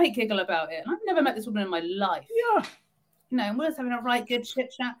a right giggle about it. And I've never met this woman in my life. Yeah, and we're just having a right good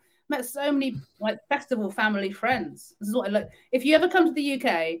chit chat. Met so many like festival family friends. This is what I look. If you ever come to the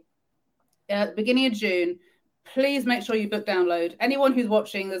UK. At the beginning of June, please make sure you book download. Anyone who's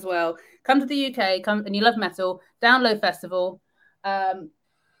watching as well, come to the UK, come and you love metal, download festival. You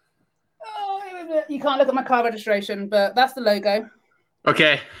can't look at my car registration, but that's the logo.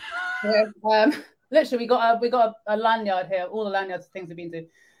 Okay. Yeah, literally, we got a lanyard here, all the lanyards things we've been to.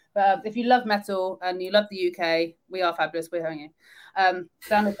 But if you love metal and you love the UK, we are fabulous. We're having you.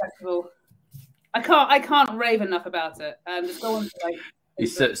 Download festival. I can't rave enough about it. Just go on to like.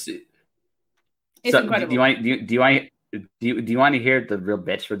 It's incredible. Do you want to hear the real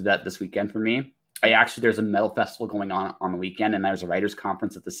bitch for that this weekend for me? There's a metal festival going on the weekend, and there's a writers'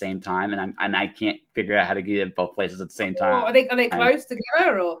 conference at the same time, and I can't figure out how to get in both places at the same time. Are they close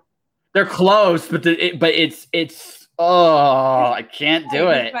together or? They're close, but it's I can't do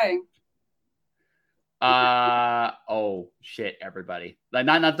it. Oh shit, everybody! Like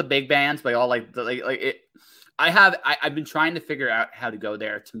not the big bands, but all like it. I've been trying to figure out how to go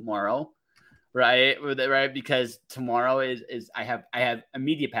there tomorrow. Right, because tomorrow is I have a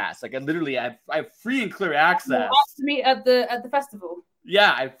media pass. Like I have free and clear access to meet at the festival.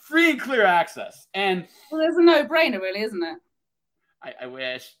 Yeah, I have free and clear access, and there's a no-brainer, really, isn't it? I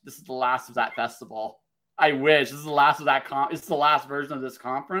wish this is the last of that festival. I wish this is the last of that It's the last version of this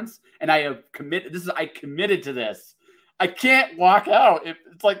conference, and I have committed. I committed to this. I can't walk out.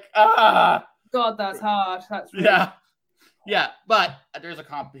 It's like God, that's hard. That's really hard. Yeah, but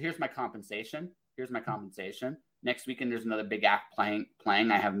here's my compensation. Next weekend there's another big act playing.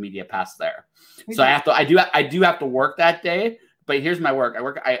 I have a media pass there, so I do have to work that day. But here's my work.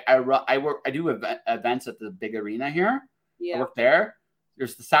 I do events at the big arena here. Yeah. I work there.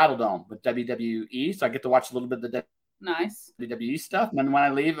 There's the Saddle Dome with WWE, so I get to watch a little bit of the WWE stuff. And then when I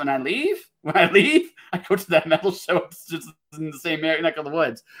leave, I go to that metal show. It's just in the same area, neck of the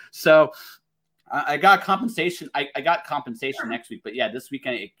woods. So. I got compensation. I got compensation next week, but yeah, this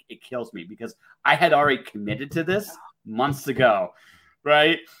weekend it kills me because I had already committed to this months ago,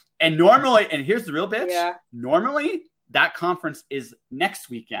 right? And normally, and here's the real bitch. Yeah. Normally, that conference is next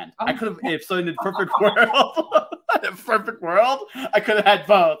weekend. I could have, if so, in the perfect world, I could have had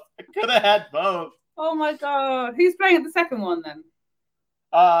both. Oh my god, who's playing at the second one then?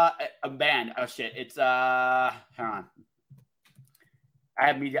 A band. Oh shit, it's hang on. I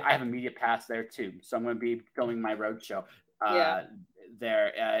have a media pass there too, so I'm going to be filming my road show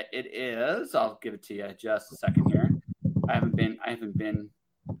there. It is. I'll give it to you just a second here. I haven't been. That's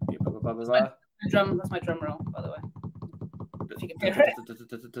my drum roll, by the way. If you can hear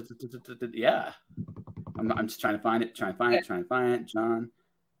it. Yeah. I'm just trying to find it. Trying to find it. John,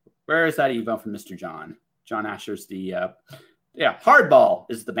 where is that Evo from Mr. John? John Asher's the Hardball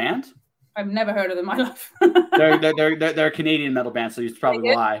is the band. I've never heard of them in my life. they're a Canadian metal band, so you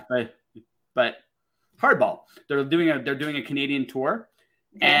probably why. But Hardball, they're doing a Canadian tour,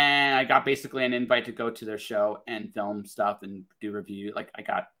 and I got basically an invite to go to their show and film stuff and do review. Like I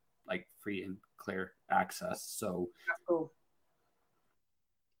got free and clear access. So that's cool.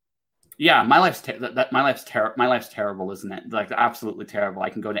 Yeah, my life's terrible, isn't it? Like absolutely terrible. I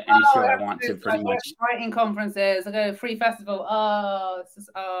can go to any show I want to, pretty much. Writing conferences, I go to free festival. I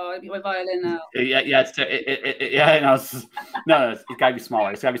beat my violin now. Yeah, it's gotta be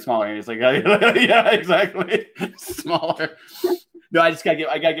smaller. It's gotta be smaller. And it's like, yeah, exactly, smaller. No, I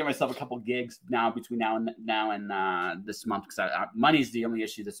gotta get myself a couple gigs now between now and this month, because money's the only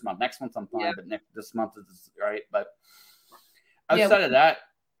issue this month. Next month I'm fine, but this month is right. But outside of that.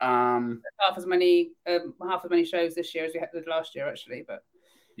 Half as many shows this year as we had last year, actually. But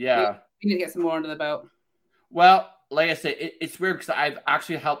yeah, we need to get some more under the belt. Well, like I said, it's weird because I've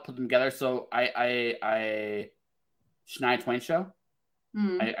actually helped put them together. So I Shania Twain show.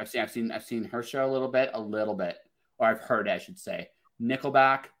 I've seen her show a little bit, or I've heard, I should say.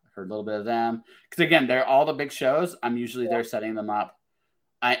 Nickelback, heard a little bit of them, because again, they're all the big shows. I'm usually there setting them up.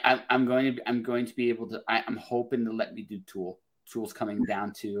 I'm going to be able to. I'm hoping to let me do Tool. Tool's coming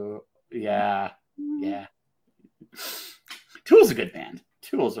down to Tool's a good band.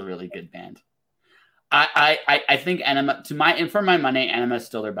 Tool's a really good band. I think Enema, for my money, Enema is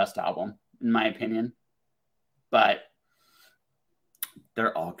still their best album in my opinion, but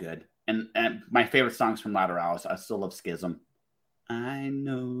they're all good. And my favorite songs from Lateralis, I still love Schism. I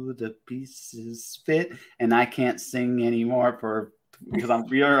know the pieces fit, and I can't sing anymore because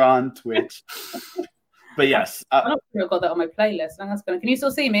we are on Twitch. But yes, I've got that on my playlist. Can you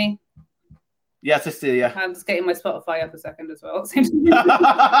still see me? Yes, I see you. I'm just getting my Spotify up a second as well. It's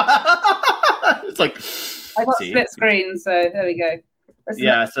like I got split screen, so there we go.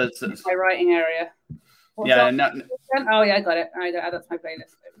 So it's my writing area. Oh yeah, I got it. I got that's my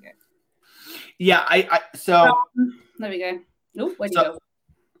playlist. There we go. Yeah, there we go. Oh, where'd you go?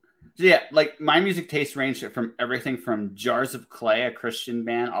 Yeah, like my music taste range from everything from Jars of Clay, a Christian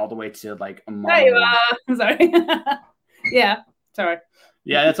band, all the way to like a There you are. Sorry. Yeah, sorry.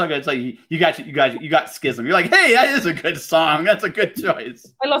 Yeah, that's all good. It's like you got Schism. You're like, hey, that is a good song. That's a good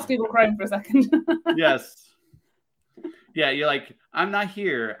choice. I lost Google Chrome for a second. Yes. Yeah, you're like, I'm not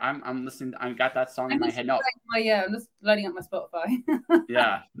here. I'm listening. I got that song in my head. No. I'm just loading up my Spotify.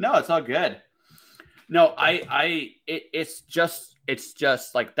 Yeah. No, it's all good. No, it's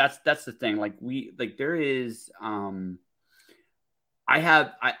just like that's the thing. Like there is I've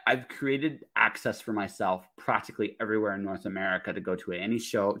created access for myself practically everywhere in North America to go to any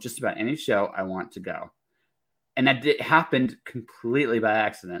show, just about any show I want to go. And that happened completely by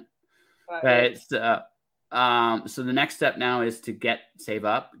accident. Right. So the next step now is to save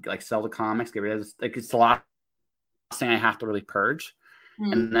up, like sell the comics, get rid of this. Like it's the last thing I have to really purge.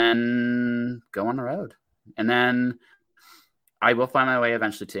 And then go on the road. And then I will find my way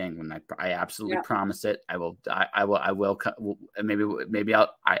eventually to England. I absolutely promise it. I will. Maybe I'll.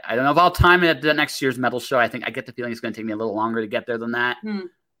 I don't know if I'll time it at the next year's metal show. I get the feeling it's going to take me a little longer to get there than that.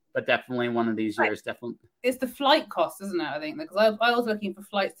 But definitely one of these years. Definitely, it's the flight cost, isn't it? I think because I was looking for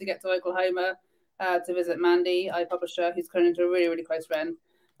flights to get to Oklahoma to visit Mandy, our publisher, who's turned into a really, really close friend.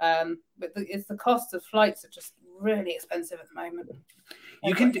 But it's the cost of flights are just really expensive at the moment.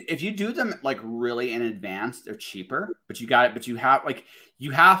 You can if you do them like really in advance, they're cheaper. But you have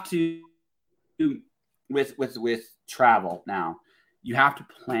to with travel now. You have to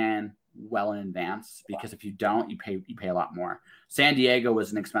plan well in advance because if you don't, you pay a lot more. San Diego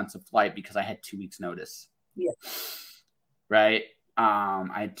was an expensive flight because I had 2 weeks notice. Yeah. Right. I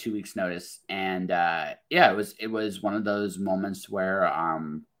had 2 weeks notice, and it was one of those moments where I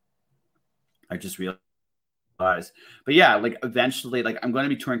just realized. But yeah, like eventually, like I'm going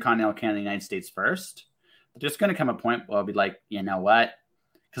to be touring continental Canada, the United States first. But there's going to come a point where I'll be like, you know what?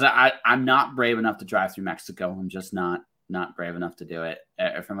 Because I'm not brave enough to drive through Mexico. I'm just not brave enough to do it.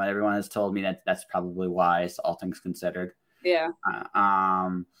 From what everyone has told me, that's probably wise, all things considered. Yeah.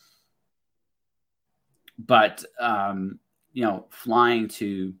 But flying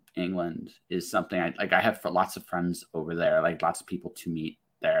to England is something I have for lots of friends over there, like lots of people to meet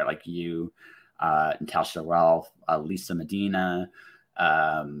there, like you. Natasha Ralph, Lisa Medina,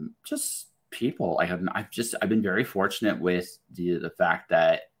 just people. I've been very fortunate with the fact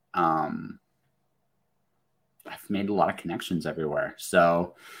that I've made a lot of connections everywhere.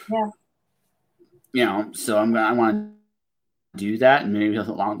 So so I want to do that, and maybe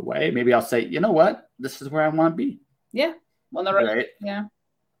along the way, maybe I'll say, you know what, this is where I want to be. Yeah, on the road. Right?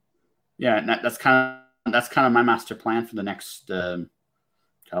 Yeah, and that's kind of my master plan for the next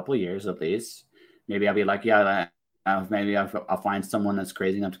couple of years at least. Maybe I'll be like, maybe I'll find someone that's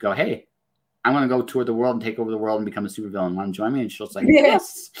crazy enough to go, hey, I'm going to go tour the world and take over the world and become a supervillain. Want to join me? And she'll say,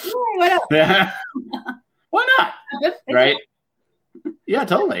 yes. Why not? Yeah. Why not? Right? Yeah,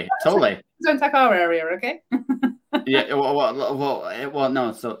 totally. Don't attack our area, okay? Yeah, well,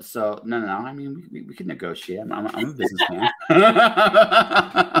 no. So, no. I mean, we could negotiate. I'm a businessman.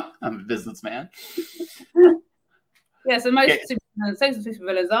 I'm a businessman. Yeah, so Okay. most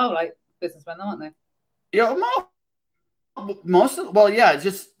supervillains are like businessmen, aren't they? Yeah, most of, well, yeah,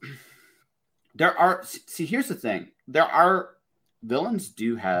 just there are. See, here's the thing: there are villains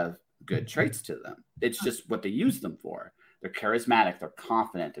do have good traits to them. It's just what they use them for. They're charismatic. They're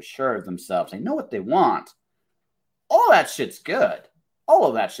confident. They're sure of themselves. They know what they want. All that shit's good. All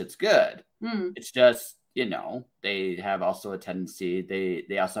of that shit's good. It's just, they have also a tendency.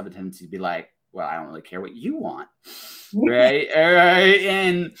 They also have a tendency to be like, well, I don't really care what you want, right?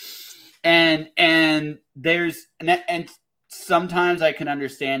 And there's and sometimes I can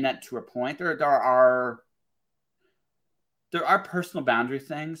understand that to a point. There are personal boundary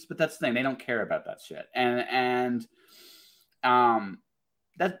things, but that's the thing. They don't care about that shit. And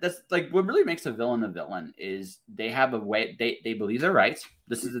that's like what really makes a villain is they have a way they believe they're right.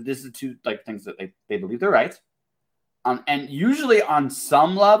 This is two like things that they believe they're right. And usually on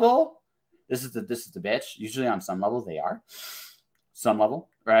some level, this is the bitch. Usually on some level they are. Some level,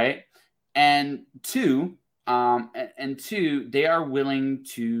 right? And two, they are willing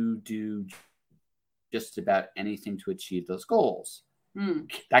to do just about anything to achieve those goals.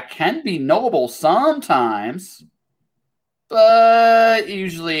 That can be noble sometimes, but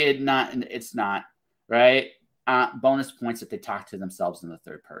usually it's not, right? Bonus points if they talk to themselves in the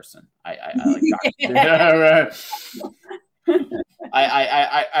third person. I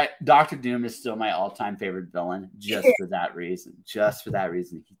like Doctor Doom is still my all-time favorite villain, just for that reason. Just for that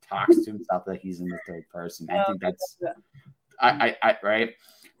reason, he talks to himself like he's in the third person. I think that's right.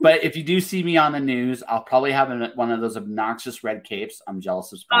 But if you do see me on the news, I'll probably have one of those obnoxious red capes. I'm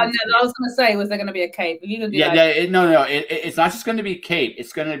jealous of Spawn's cape. I was going to say, was there going to be a cape? No. It's not just going to be cape.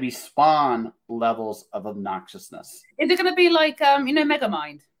 It's going to be Spawn levels of obnoxiousness. Is it going to be like,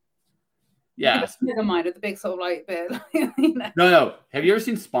 Megamind? Yeah. Megamind with the big sort of like bit. No. Have you ever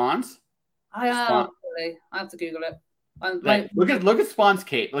seen Spawn's? I have. Really. I have to Google it. Look at Spawn's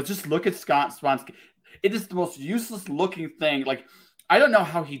cape. Let's just look at Spawn's cape. It is the most useless looking thing. Like, I don't know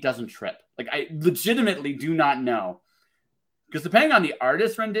how he doesn't trip. Like, I legitimately do not know. Because depending on the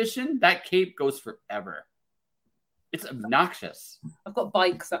artist rendition, that cape goes forever. It's obnoxious. I've got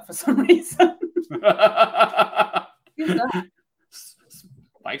bikes up for some reason.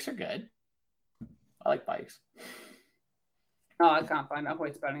 Bikes are good. I like bikes. Oh, I can't find it. I'm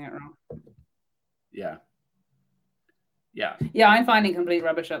probably spelling it wrong. Yeah. Yeah, I'm finding complete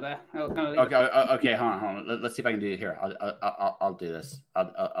rubbish up there. Okay. Hold on. Let's see if I can do it here. I'll do this.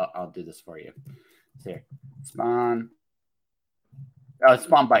 I'll do this for you. Here, Spawn.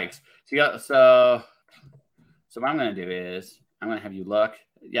 Spawn bikes. So what I'm gonna do is I'm gonna have you look.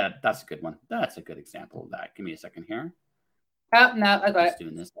 Yeah, that's a good one. That's a good example of that. Give me a second here. Oh no, I got it.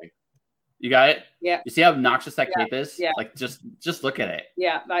 Doing this. You got it? Yeah. You see how obnoxious that cape is? Yeah. Like just look at it.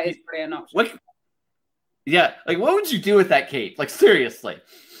 Yeah, that is pretty obnoxious. Yeah, like what would you do with that cape? Like seriously,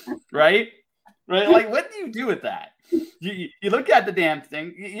 right? Like what do you do with that? You look at the damn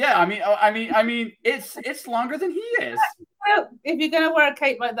thing. Yeah, I mean, it's longer than he is. Well, if you're gonna wear a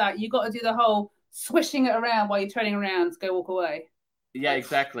cape like that, you got to do the whole swishing it around while you're turning around to go walk away. Yeah,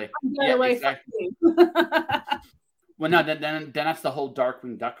 exactly. Exactly. Well, no, then that's the whole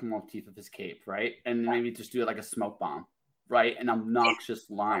Darkwing Duck motif of his cape, right? And maybe just do it like a smoke bomb, right? And obnoxious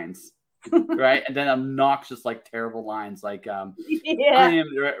lines. Right, and then obnoxious, like terrible lines, like I am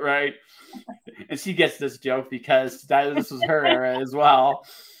right, and she gets this joke because this was her era as well,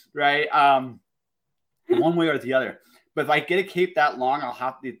 right? One way or the other. But if I get a cape that long, I'll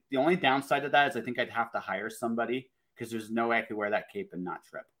have the only downside of that is I think I'd have to hire somebody because there's no way I could wear that cape and not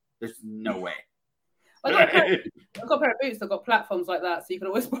trip. There's no way. I've got a pair of boots that got platforms like that, so you can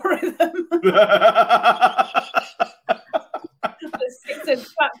always borrow them. 6-inch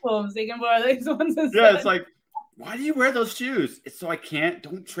platforms, so you can borrow those ones instead. Yeah, it's like, why do you wear those shoes? It's so I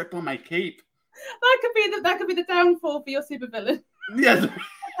don't trip on my cape. That could be the downfall for your supervillain. Yes, it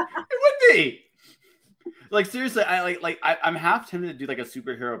would be. Like seriously, I'm half tempted to do like a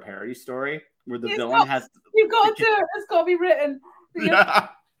superhero parody story where the villain has. You've got to do it. It's got to be written. Yeah,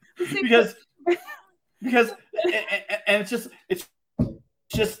 because and it's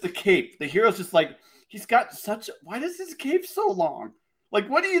just the cape. The hero's just like he's got such. Why does his cape so long? Like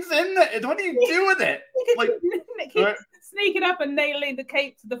what is in it? What do you do with it? Like sneaking up and nailing the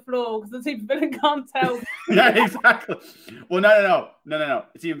cape to the floor because the supervillain can't tell. Yeah, exactly. Well, no.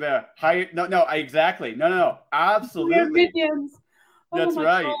 It's even better. Exactly. No. Absolutely. Minions. That's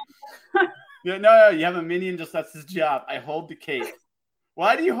right. No. You have a minion. Just that's his job. I hold the cape.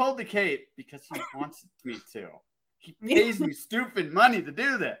 Why do you hold the cape? Because he wants me to. He pays me stupid money to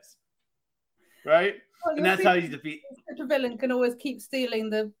do this, right? Well, and that's how you defeat. The villain can always keep stealing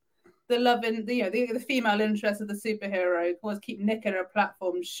the loving, the female interest of the superhero. Can always keep nicking her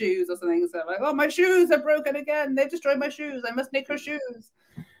platform shoes or something. So like, oh, my shoes are broken again. They destroyed my shoes. I must nick her shoes.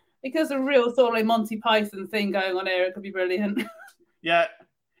 Because a real sort of like Monty Python thing going on here, it could be brilliant. Yeah.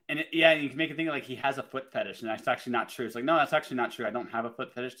 And you can make it think like he has a foot fetish, and that's actually not true. It's like, no, that's actually not true. I don't have a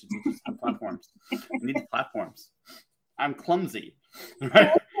foot fetish to just have platforms. I need the platforms. I'm clumsy.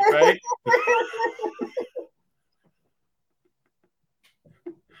 Right?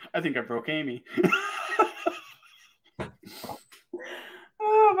 I think I broke Amy.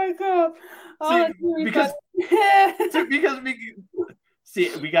 Oh my god. See,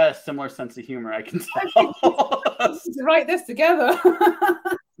 we got a similar sense of humor, I can tell. To write this together.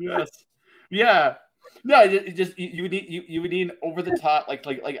 Yes. Yeah. No, you would need over the top, like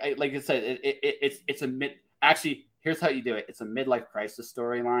I said, it's a mid. Actually, here's how you do it. It's a midlife crisis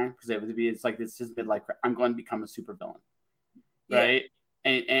storyline, because it's like this is midlife. I'm going to become a supervillain, right?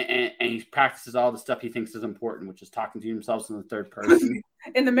 And he practices all the stuff he thinks is important, which is talking to himself in the third person,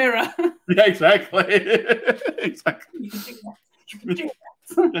 in the mirror. Yeah, exactly. Exactly. So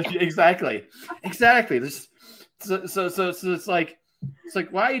it's like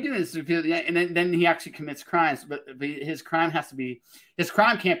why are you doing this? And then he actually commits crimes, but his crime can't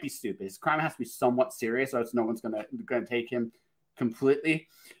be stupid. His crime has to be somewhat serious, or else no one's gonna take him completely.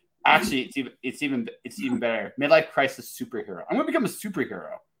 Actually, it's even better. Midlife crisis superhero. I'm gonna become a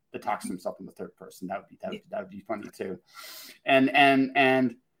superhero that talks to himself in the third person. That would be funny too.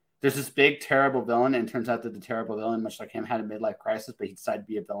 And there's this big terrible villain, and it turns out that the terrible villain, much like him, had a midlife crisis, but he decided to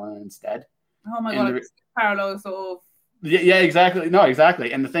be a villain instead. Oh my god, parallel sort of. Yeah, exactly. No,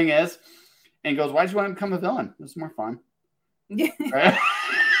 exactly. And the thing is, and he goes, "Why did you want to become a villain? It's more fun." Yeah. Right?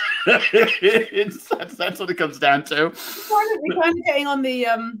 That's what it comes down to. We're kind of getting on the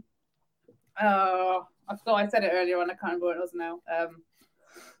I forgot I said it earlier on. I can't remember what it was now.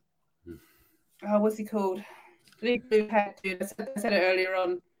 What's he called? Big blue head dude. I said it earlier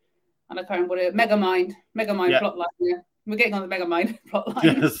on, and I can't remember what it. Megamind plotline. Yeah, we're getting on the Megamind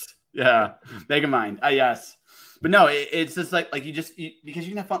plotline. Yes, yeah, Megamind. Yes, but no, it's just like because you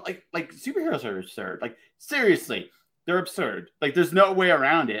can have fun. Like superheroes are absurd. Like seriously, they're absurd. Like there's no way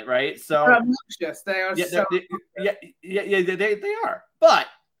around it, right? So they're obnoxious. They are. They are. But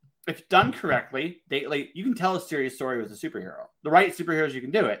if done correctly, you can tell a serious story with a superhero. The right superheroes, you can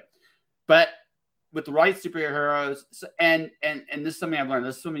do it. But with the right superheroes, and this is something I've learned.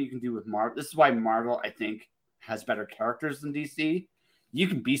 This is something you can do with Marvel. This is why Marvel, I think, has better characters than DC. You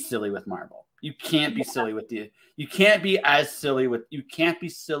can be silly with Marvel. You can't be silly with You can't be as silly with. You can't be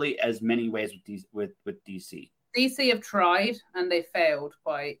silly as many ways with DC. DC have tried and they failed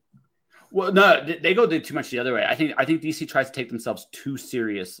quite. Well, no, they go too much the other way. I think DC tries to take themselves too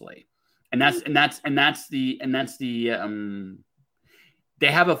seriously, and that's the they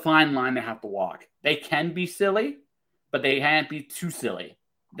have a fine line they have to walk. They can be silly, but they can't be too silly.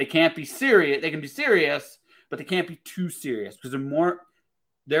 They can't be serious. They can be serious, but they can't be too serious because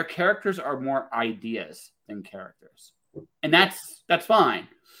their characters are more ideas than characters, and that's fine,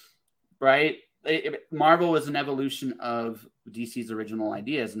 right? Marvel is an evolution of DC's original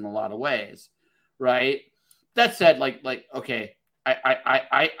ideas in a lot of ways, right? That said, okay,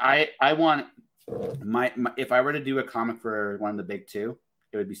 I want my if I were to do a comic for one of the big two,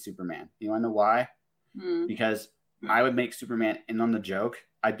 it would be Superman. You want to know why? Because I would make Superman in on the joke.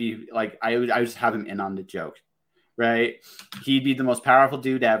 I'd be like, I would just have him in on the joke, right? He'd be the most powerful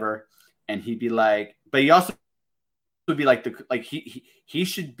dude ever, and he'd be like, but he also would be like he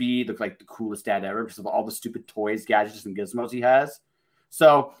should be the coolest dad ever because of all the stupid toys, gadgets, and gizmos he has.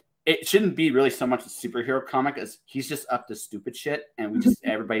 So it shouldn't be really so much a superhero comic as he's just up to stupid shit, and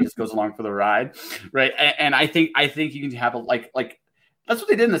everybody just goes along for the ride, right? And I think you can have that's what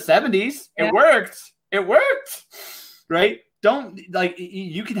they did in the 70s. Yeah. It worked, right?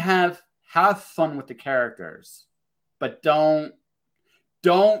 You can have fun with the characters, but don't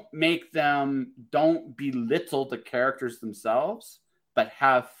belittle the characters themselves, but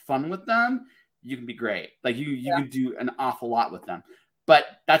have fun with them. You can be great. You can do an awful lot with them. But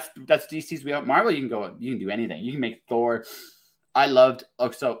that's DC's way out. Marvel, you can do anything. You can make Thor. Of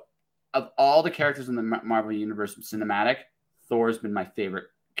all the characters in the Marvel Universe cinematic, Thor's been my favorite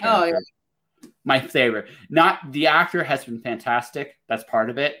character. Oh, yeah. My favorite. Not the actor has been fantastic. That's part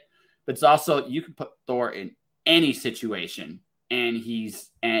of it. But it's also you can put Thor in any situation and he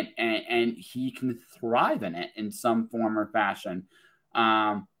can thrive in it in some form or fashion.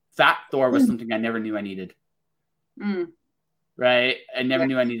 Fat Thor was something I never knew I needed. right? I never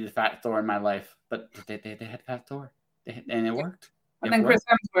knew I needed a fat Thor in my life, but they had fat Thor, and it worked. And then Chris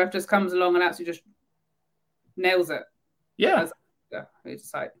Hemsworth just comes along and actually just nails it. Yeah.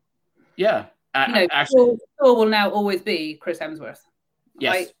 It's like, yeah. Actually, Thor will now always be Chris Hemsworth.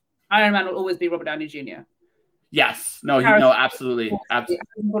 Yes. Like, Iron Man will always be Robert Downey Jr. Yes. No, absolutely. Absolutely.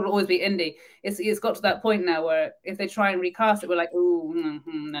 It will always be Indy. It's got to that point now where if they try and recast it, we're like, oh,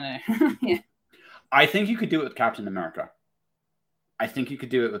 no. Yeah. I think you could do it with Captain America.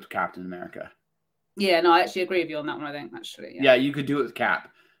 Yeah, no, I actually agree with you on that one, I think, actually. Yeah, you could do it with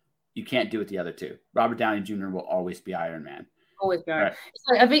Cap. You can't do it with the other two. Robert Downey Jr. will always be Iron Man. Always be Iron Man.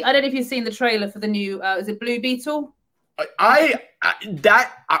 So, I don't know if you've seen the trailer for the new, is it Blue Beetle? I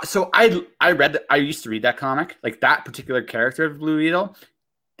used to read that comic, like that particular character of Blue Beetle.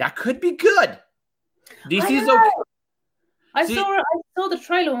 That could be good. DC's okay. I saw the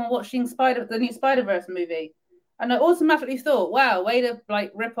trailer when watching the new Spider-Verse movie, and I automatically thought, wow, way to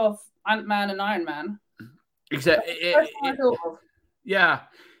like rip off Ant-Man and Iron Man. Except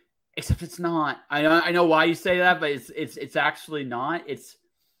except it's not. I know why you say that, but it's actually not. It's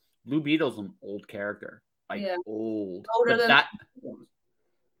Blue Beetle's an old character. Old. Older than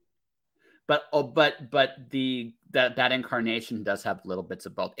that incarnation does have little bits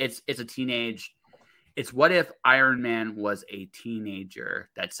of both. It's a teenage. It's what if Iron Man was a teenager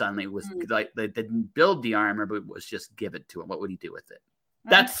that suddenly was like they didn't build the armor, but was just give it to him. What would he do with it?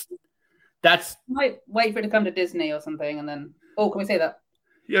 That's might wait for it to come to Disney or something, and then can we say that?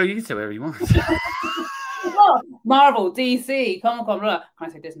 Yeah, you can say whatever you want. Marvel, DC, Comic Con, blah. Can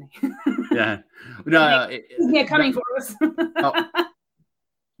I say Disney? Yeah, no, Disney coming for us.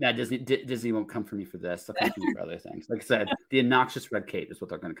 Yeah, Disney won't come for me for this. They'll come for me for other things. Like I said, the obnoxious red cape is what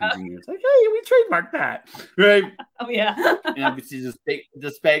they're going to come for me. It's like, hey, we trademarked that, right? Oh yeah. And you see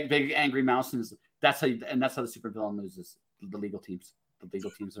this big angry mouse, and that's how the supervillain loses. The legal teams. The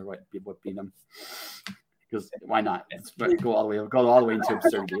legal teams are what beat them. Because why not? Let's go all the way into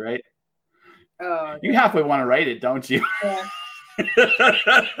absurdity, right? Oh, you halfway want to write it, don't you? Yeah.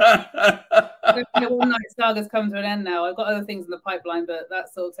 One Night Saga's come to an end now. I've got other things in the pipeline, but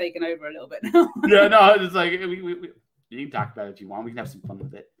that's sort of taken over a little bit now. Yeah, no, it's like we you can talk about it if you want. We can have some fun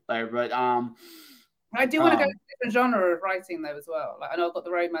with it. But I do want to go to a different genre of writing though as well. Like I know I've got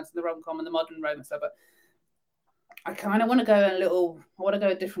the romance and the rom-com and the modern romance stuff, but I kind of want to go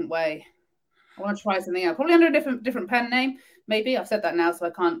a different way. I want to try something else, probably under a different pen name. Maybe I've said that now, so I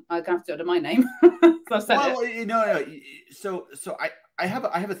can't have to do it under my name. So I've said it. No. So I have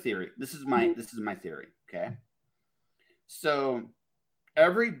a theory. This is my theory. Okay. So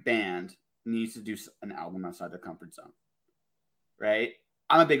every band needs to do an album outside their comfort zone, right?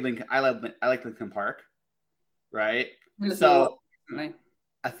 I'm a big Linkin. I like Linkin Park, right? So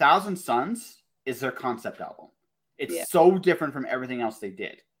 1,000 Suns is their concept album. It's so different from everything else they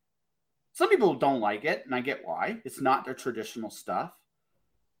did. Some people don't like it, and I get why. It's not their traditional stuff.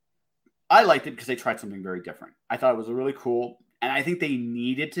 I liked it because they tried something very different. I thought it was really cool, and I think they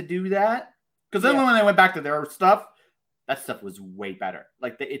needed to do that. Because then when they went back to their stuff, that stuff was way better.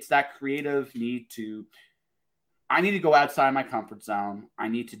 Like, it's that creative need to... I need to go outside my comfort zone. I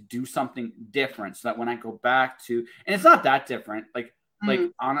need to do something different so that when I go back to... And it's not that different.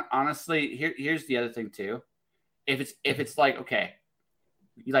 Honestly, here's the other thing, too. If it's like, okay...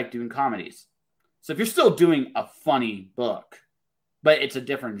 You like doing comedies. So if you're still doing a funny book, but it's a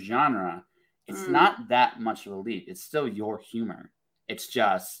different genre, it's not that much of a leap. It's still your humor. It's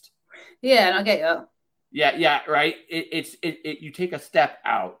just... Yeah, and I get that. Yeah, right? You take a step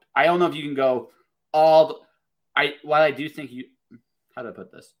out. I don't know if you can go while I do think you... How do I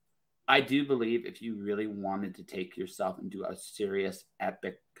put this? I do believe if you really wanted to take yourself and do a serious,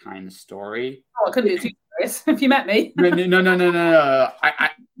 epic kind of story... Oh, I couldn't do too serious if you met me. No.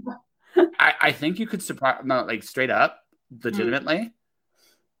 I think you could surprise... No, like straight up, legitimately.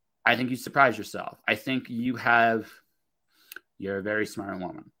 I think you surprise yourself. I think you're a very smart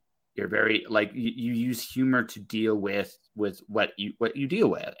woman. You're very... Like, you use humor to deal with what you deal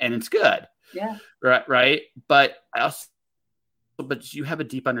with, and it's good. Yeah. Right? But you have a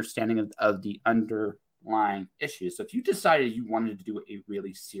deep understanding of the underlying issues. So if you decided you wanted to do a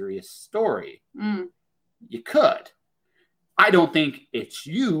really serious story, you could. I don't think it's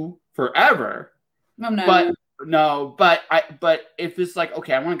you forever. But if it's like,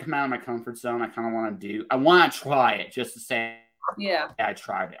 okay, I want to come out of my comfort zone, I want to try it just to say, yeah, I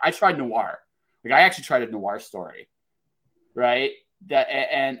tried it. I tried noir. Like, I actually tried a noir story, right?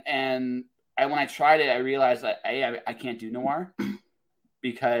 And when I tried it, I realized that I can't do noir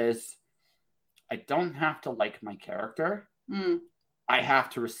because I don't have to like my character. I have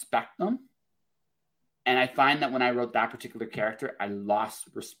to respect them. And I find that when I wrote that particular character, I lost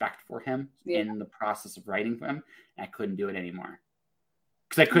respect for him in the process of writing for him. And I couldn't do it anymore.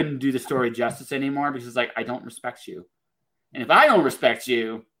 Because I couldn't do the story justice anymore because it's like, I don't respect you. And if I don't respect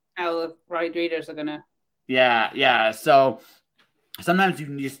you, how the right readers are going to. Yeah. So sometimes you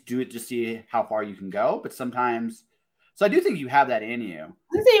can just do it to see how far you can go. But sometimes, so I do think you have that in you.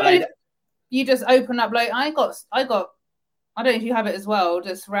 You just open up, like, I got, I don't know if you have it as well,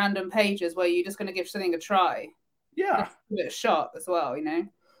 just random pages where you're just going to give something a try. Yeah. Just give it a shot as well, you know?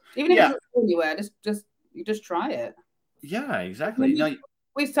 Even if it's not anywhere, you just try it. Yeah, exactly.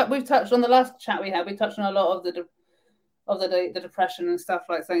 We've touched on the last chat we had, we touched on a lot of the depression and stuff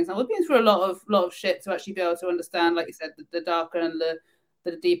like things. And we've been through a lot of shit to actually be able to understand, like you said, the darker and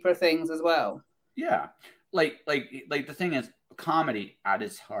the deeper things as well. Yeah. Like the thing is, comedy at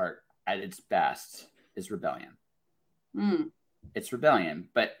its heart, at its best, is rebellion. It's rebellion,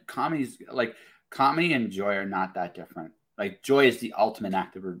 but comedy and joy are not that different. Like, joy is the ultimate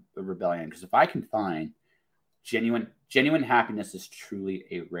act of rebellion, because if I can find genuine happiness is truly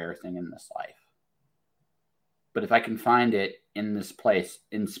a rare thing in this life. But if I can find it in this place,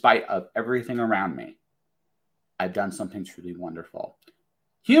 in spite of everything around me, I've done something truly wonderful.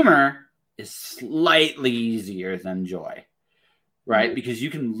 Humor is slightly easier than joy, right? Because you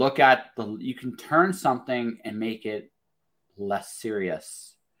can you can turn something and make it less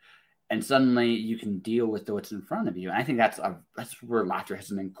serious, and suddenly you can deal with what's in front of you. And I think that's where laughter has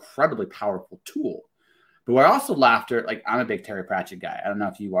an incredibly powerful tool. But we're also laughter. Like, I'm a big Terry Pratchett guy. I don't know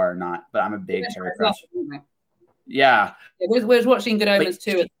if you are or not, but I'm a big Terry Pratchett. Yeah. We're watching Good Omens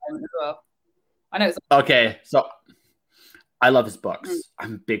 2 at the moment as well. I know. Okay, so I love his books.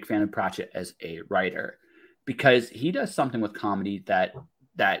 I'm a big fan of Pratchett as a writer because he does something with comedy that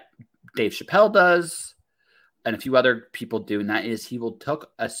Dave Chappelle does and a few other people do, and that is he will take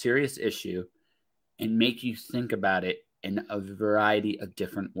a serious issue and make you think about it in a variety of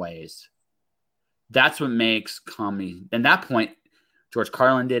different ways. That's what makes comedy. At that point, George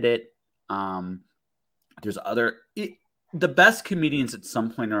Carlin did it. There's the best comedians at some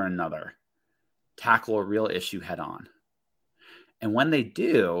point or another tackle a real issue head on. And when they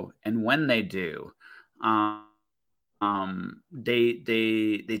do, they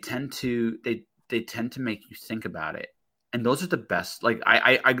tend to make you think about it. And those are the best. Like,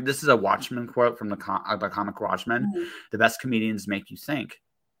 I this is a Watchmen quote from the comic Watchmen. The best comedians make you think.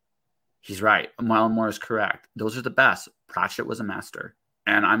 He's right. Miles Moore is correct. Those are the best. Pratchett was a master.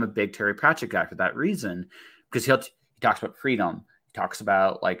 And I'm a big Terry Pratchett guy for that reason, because he talks about freedom. He talks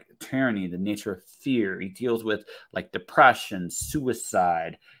about, like, tyranny, the nature of fear. He deals with, like, depression,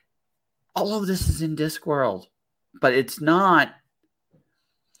 suicide. All of this is in Discworld, but it's not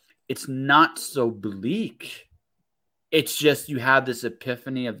so bleak. It's just you have this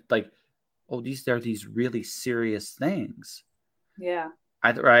epiphany of, like, oh, these are these really serious things. Yeah.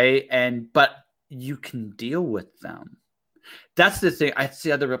 Right. But you can deal with them. That's the thing. That's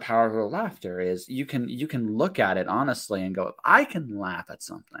the other power of laughter is you can look at it honestly and go, if I can laugh at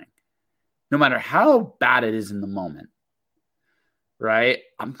something, no matter how bad it is in the moment, right?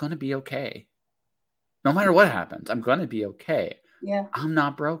 I'm going to be okay. No matter what happens, I'm going to be okay. Yeah. I'm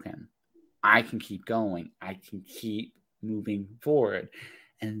not broken. I can keep going. I can keep moving forward.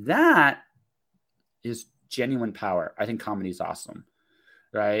 And that is genuine power. I think comedy is awesome.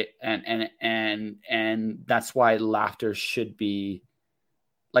 Right. And that's why laughter should be,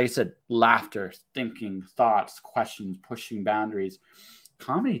 like I said, laughter, thinking, thoughts, questions, pushing boundaries.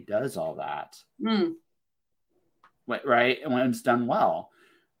 Comedy does all that. Right. And when it's done well.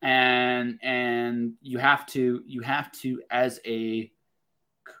 And you have to, as a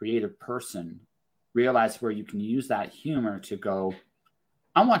creative person, realize where you can use that humor to go,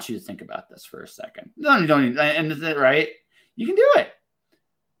 I want you to think about this for a second. No, you don't. And right. You can do it.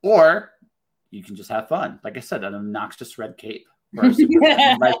 Or you can just have fun. Like I said, an obnoxious red cape or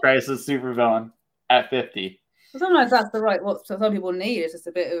a Mike Price's supervillain at 50. Sometimes that's what some people need. Is just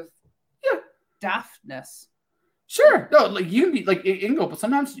a bit of daftness. Sure. No, like you can be like it can go, but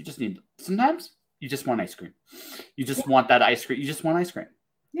sometimes you just want ice cream. You just want that ice cream. You just want ice cream.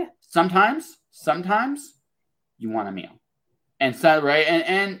 Yeah. Sometimes you want a meal. And so right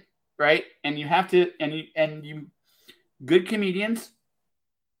and you have to and you good comedians,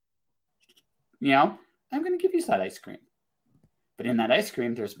 I'm going to give you that ice cream. But in that ice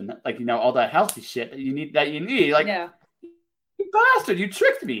cream, there's been, like, all that healthy shit that you need. Like, you bastard, you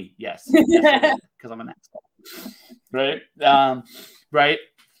tricked me. Yes. Because I'm an asshole. Right? Right?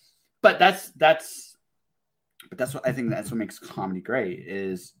 But that's what I think that's what makes comedy great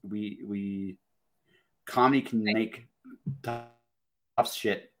is comedy can make tough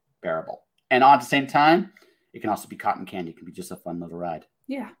shit bearable. And at the same time, it can also be cotton candy. It can be just a fun little ride.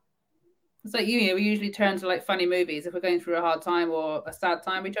 Yeah. It's like you know, we usually turn to like funny movies if we're going through a hard time or a sad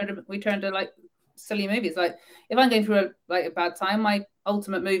time. We turn to like silly movies. Like if I'm going through a bad time, my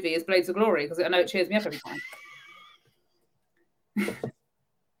ultimate movie is Blades of Glory because I know it cheers me up every time.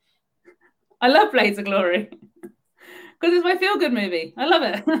 I love Blades of Glory because it's my feel-good movie. I love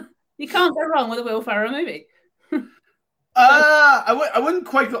it. You can't go wrong with a Will Ferrell movie. I wouldn't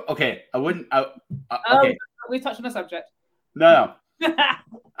quite go. Okay, I wouldn't. Okay, we touched on the subject. No.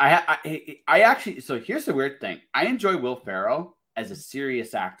 I actually. So here's the weird thing. I enjoy Will Ferrell as a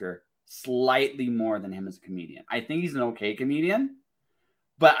serious actor slightly more than him as a comedian. I think he's an okay comedian,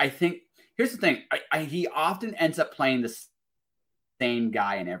 but I think here's the thing. He often ends up playing the same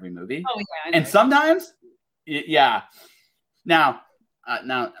guy in every movie. Oh yeah, and sometimes, yeah. Now,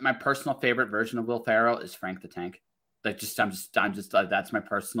 my personal favorite version of Will Ferrell is Frank the Tank. Like, I'm just that's my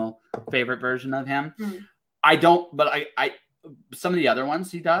personal favorite version of him. I don't, but I some of the other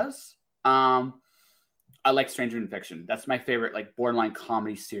ones he does. I like Stranger Than Fiction. That's my favorite, like borderline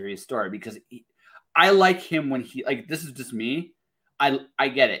comedy serious story because I like him when he like. This is just me. I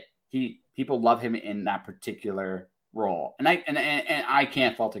get it. People love him in that particular role, and I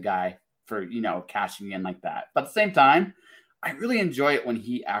can't fault a guy for cashing in like that. But at the same time, I really enjoy it when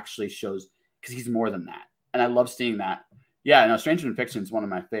he actually shows because he's more than that, and I love seeing that. Yeah, no, Stranger Than Fiction is one of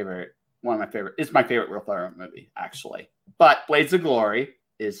my favorite. It's my favorite Will Ferrell movie actually. But Blades of Glory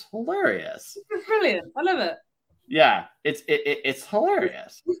is hilarious. It's brilliant. I love it. Yeah, it's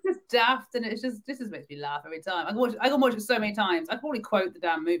hilarious. It's just daft, and this just makes me laugh every time. I can watch it so many times. I can probably quote the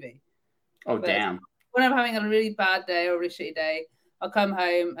damn movie. Oh, damn. When I'm having a really bad day or a really shitty day, I'll come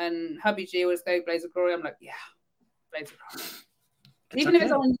home and hubby G will just go Blades of Glory. I'm like, yeah, Blades of Glory. Even if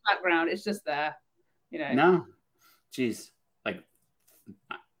it's on in the background, it's just there. No. Jeez. Like,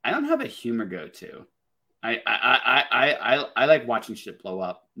 I don't have a humor go-to. I like watching shit blow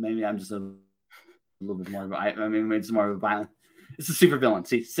up. Maybe I'm just a little bit more. I mean, it's more of a violent. It's a super villain.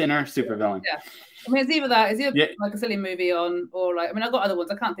 See, Sinner, super villain. Yeah, I mean, it's either that, like a silly movie on, or like, I mean, I've got other ones.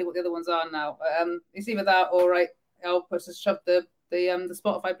 I can't think what the other ones are now. It's either that or right. I'll just shove the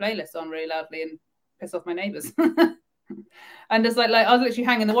Spotify playlist on really loudly and piss off my neighbors. And just like I was literally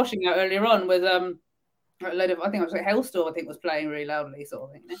hanging the washing out earlier on with a load of, I think it was like Hailstorm, I think was playing really loudly, sort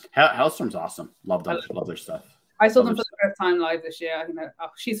of thing. Hailstorm's awesome. Love their stuff. I saw them for the first time live this year. I think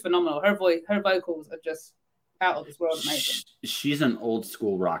she's phenomenal. Her voice, her vocals are just out of this world amazing. She's an old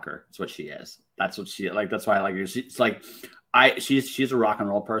school rocker. That's what she is. That's what she like. That's why I like her. She's like, she's a rock and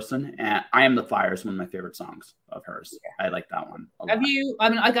roll person, and I Am the Fire is one of my favorite songs of hers. Yeah. I like that one a lot. Have you? I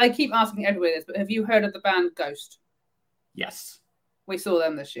mean, I keep asking everybody this, but have you heard of the band Ghost? Yes, we saw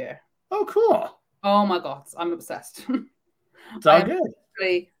them this year. Oh, cool. Oh my god, I'm obsessed. It's all good.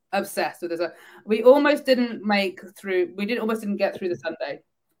 Really obsessed with this. We almost didn't get through the Sunday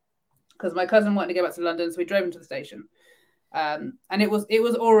because my cousin wanted to go back to London, so we drove him to the station. And it was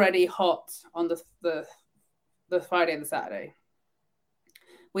already hot on the Friday and the Saturday.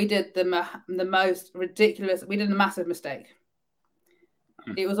 We did the most ridiculous. We did a massive mistake.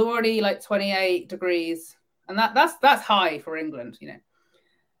 It was already like 28 degrees, and that's high for England, And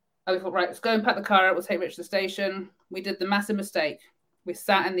we thought, right, let's go and pack the car up. We'll take Rich to the station. We did the massive mistake. We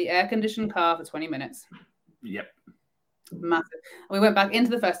sat in the air-conditioned car for 20 minutes. Yep. Massive. And we went back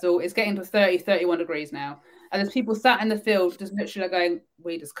into the festival. It's getting to 30, 31 degrees now. And there's people sat in the field just literally going,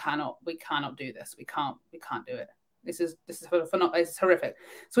 we cannot do this. We can't do it. This is horrific.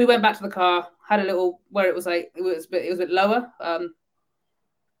 So we went back to the car, had a little, where it was like, it was a bit lower,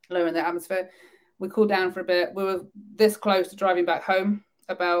 lower in the atmosphere. We cooled down for a bit. We were this close to driving back home.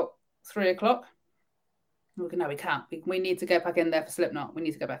 About 3 o'clock. No, we can't. We need to get back in there for Slipknot. We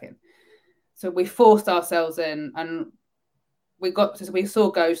need to go back in. So we forced ourselves in, and we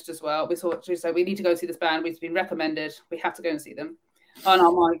saw Ghost as well. We said we need to go see this band. We've been recommended. We have to go and see them. And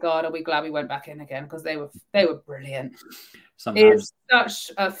oh my god, are we glad we went back in again because they were brilliant. Sometimes. It's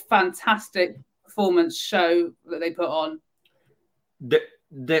such a fantastic performance show that they put on.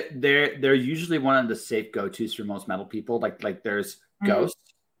 They're usually one of the safe go-tos for most metal people. Like there's Ghost,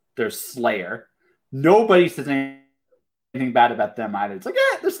 there's Slayer. Nobody says anything bad about them either. It's like,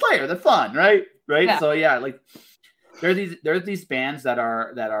 yeah, they're Slayer, they're fun, right? Yeah. So yeah, like there are these bands that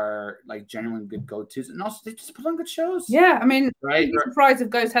are like genuinely good go-tos, and also they just put on good shows. Yeah, I mean, right? I'd be surprised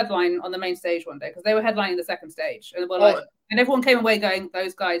if Ghost headline on the main stage one day because they were headlining the second stage, and and everyone came away going,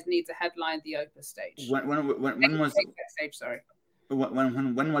 those guys need to headline the Opus stage. When was stage? Sorry.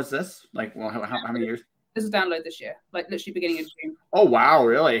 When was this? Like, well, how many years? This was download this year, like literally beginning of June. Oh wow,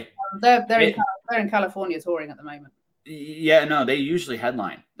 really? They're in California touring at the moment. Yeah, no, they usually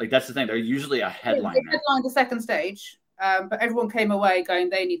headline. Like that's the thing; they're usually a They headliner. headlined the second stage, but everyone came away going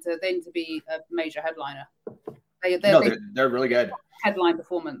they need to be a major headliner. No, They they're really good. headline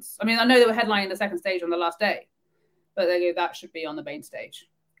performance. I mean, I know they were headlining the second stage on the last day, but they go that should be on the main stage.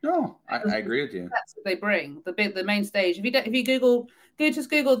 No, I agree with you. That's what they bring the main stage. If you Google the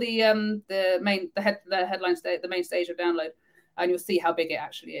headline stage, the main stage of Download, and you'll see how big it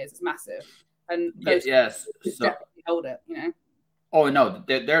actually is. It's massive, and those Yes. So definitely hold it. You know. oh no,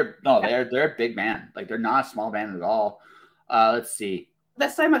 they're a big band. Like they're not a small band at all. Let's see. They're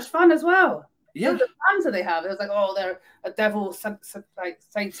so much fun as well. Yeah. The fans that they have, it was like, oh, they're a devil, like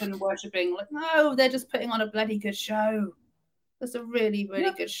Satan worshipping. Like, no, they're just putting on a bloody good show. It's a really,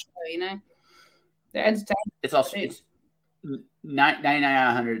 really good show, you know. They're entertaining. It's also it's 99 out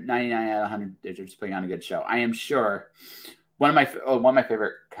of 100, 99 out of 100. They're just putting on a good show. I am sure. One of my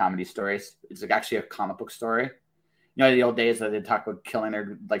favorite comedy stories. It's like actually a comic book story. You know, the old days that they talk about killing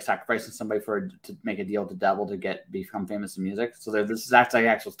or like sacrificing somebody to make a deal with the devil to become famous in music. So this is actually an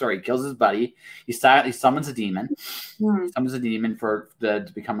actual story. He kills his buddy. He summons a demon. He summons a demon to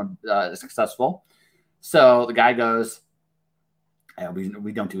become successful. So the guy goes,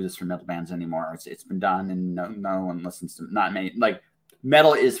 we don't do this for metal bands anymore. It's been done, and no one listens to not many. Like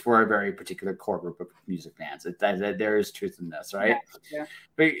metal is for a very particular core group of music fans. There is truth in this, right? Yeah.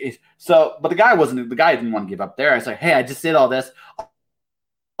 But the guy didn't want to give up there. I was like, hey, I just did all this.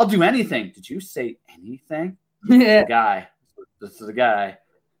 I'll do anything. Did you say anything? Yeah. The guy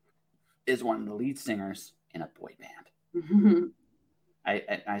is one of the lead singers in a boy band. Mm-hmm.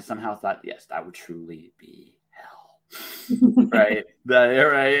 I somehow thought, yes, that would truly be hell. Right.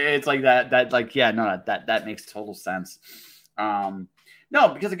 Right. It's like that like, yeah, no, that makes total sense. No,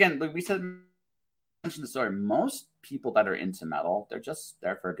 because again, like we mentioned the story, most people that are into metal, they're just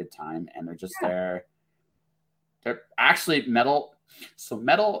there for a good time, and they're just there. They're actually metal. So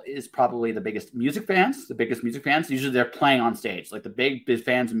metal is probably the biggest music fans. Usually they're playing on stage. Like the big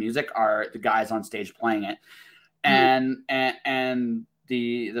fans of music are the guys on stage playing it. And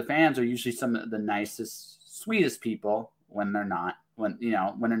the fans are usually some of the nicest, sweetest people when they're not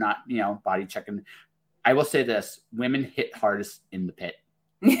body checking. I will say this: women hit hardest in the pit.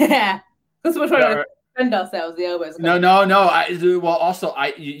 Yeah, that's what we're trying to defend ourselves. The elbows. No.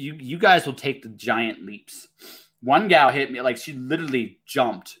 You guys will take the giant leaps. One gal hit me like she literally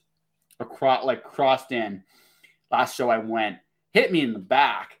jumped crossed in. Last show I went, hit me in the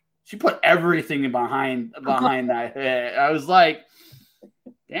back. She put everything behind that hit. I was like,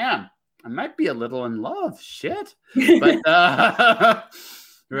 damn, I might be a little in love. Shit, but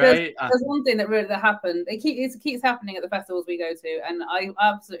right. There's one thing that happened. It keeps happening at the festivals we go to, and I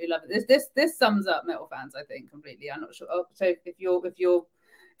absolutely love it. This sums up metal fans, I think, completely. I'm not sure. So if you're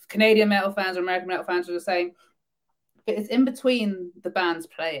Canadian metal fans or American metal fans are the same, but it's in between the bands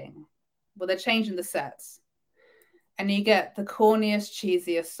playing. Well, they're changing the sets, and you get the corniest,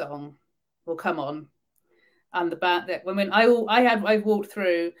 cheesiest song will come on, and the band that I've walked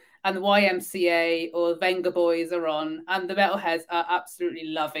through. And the YMCA or Venga Boys are on, and the metalheads are absolutely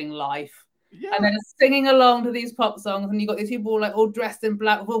loving life. Yeah. And they're singing along to these pop songs, and you got these people all dressed in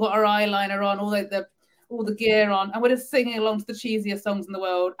black, we've all got our eyeliner on, all the gear on, and we're just singing along to the cheesiest songs in the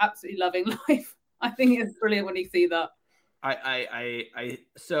world, absolutely loving life. I think it's brilliant when you see that. I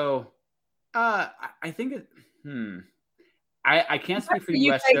think it. I can't speak for the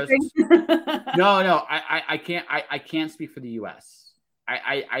US shows. No, I can't. I can't speak for the US.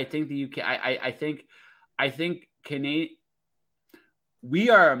 I think the UK. I think Canadian. We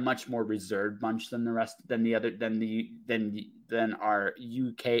are a much more reserved bunch than the rest than our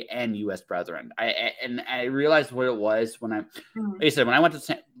UK and US brethren. I realized what it was when like I said, when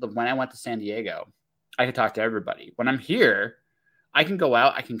I went to San Diego, I could talk to everybody. When I'm here, I can go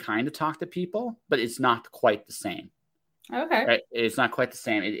out, I can kind of talk to people, but it's not quite the same. Okay, right? It's not quite the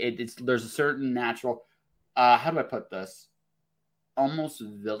same. There's a certain natural. How do I put this? Almost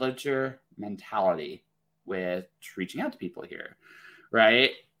villager mentality with reaching out to people here,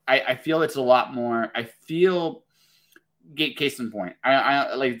 right? I feel it's a lot more. I feel, case in point,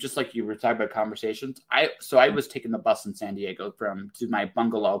 I like just like you were talking about conversations. I was taking the bus in San Diego to my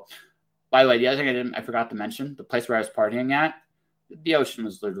bungalow. By the way, the other thing I forgot to mention, the place where I was partying at, the ocean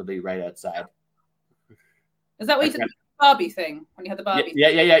was literally right outside. Is that what you did the Barbie thing when you had the Barbie?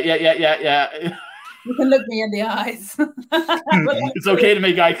 Yeah. You can look me in the eyes. It's okay to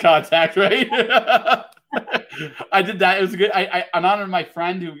make eye contact, right? I did that. It was good. I honored my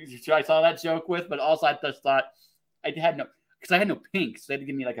friend who I saw that joke with, but also I just thought I had no pink, so they had to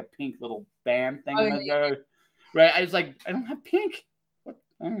give me like a pink little band thing. Right? I was like, I don't have pink.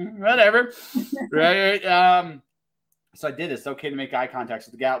 Whatever. Right? So I did. It's okay to make eye contact.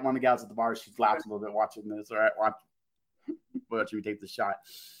 So one of the gals at the bar, she laughs a little bit watching this. All right, watching me take the shot.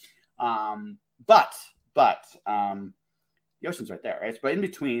 But the ocean's right there, right? But in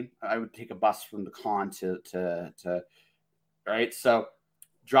between, I would take a bus from the con to right. So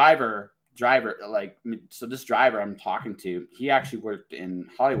driver, like, so this driver I'm talking to, he actually worked in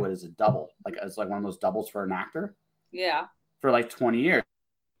Hollywood as a double, like as like one of those doubles for an actor. Yeah. For like 20 years.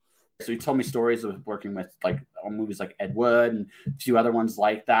 So he told me stories of working with like on movies like Ed Wood and a few other ones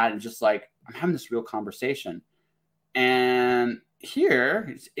like that, and just like I'm having this real conversation. And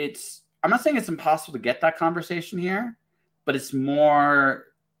here, it's I'm not saying it's impossible to get that conversation here, but it's more,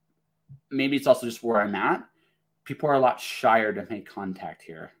 maybe it's also just where I'm at. People are a lot shyer to make contact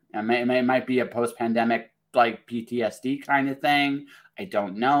here. And it might be a post-pandemic like PTSD kind of thing. I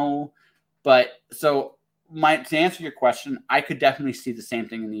don't know. But so to answer your question, I could definitely see the same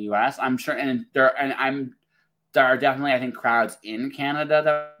thing in the US. I'm sure, and there are definitely, I think, crowds in Canada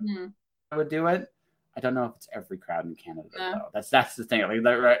that would do it. I don't know if it's every crowd in Canada though. That's the thing. Like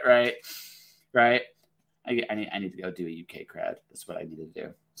right. I need to go do a UK crowd. That's what I need to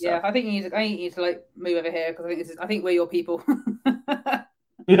do. So. Yeah, I think you need to like move over here because I think we're your people.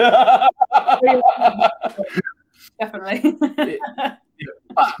 Definitely.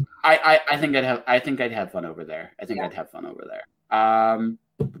 I think I'd have fun over there. I'd have fun over there.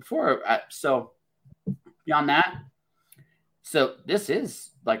 So beyond that, so this is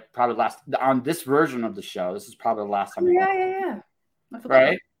like probably last on this version of the show. This is probably the last time. Yeah. I forgot.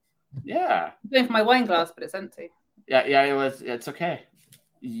 Right? Yeah. I'm going for my wine glass, but it's empty. Yeah. It was. It's okay.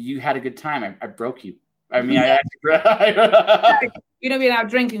 You had a good time. I broke you. I mean, You don't been out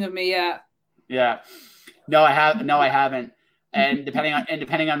drinking with me yet. Yeah. No, I haven't. And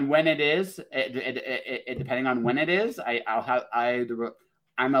depending on when it is, depending on when it is,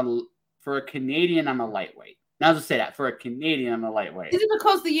 for a Canadian, I'm a lightweight. Now to say that for a Canadian, I'm a lightweight. Is it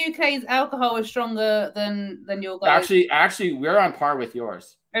because the UK's alcohol is stronger than your guys? Actually, we're on par with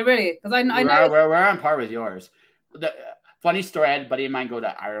yours. Oh, really? Because I know we're on par with yours. The funny story: I had a buddy of mine go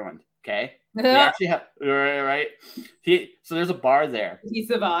to Ireland. Okay, they actually have right. So there's a bar there. Did he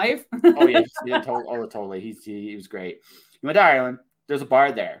survive? Oh yeah, totally. He was great. He went to Ireland. There's a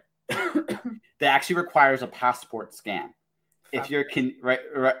bar there that actually requires a passport scan. If you're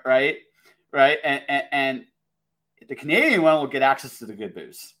right, and the Canadian one will get access to the good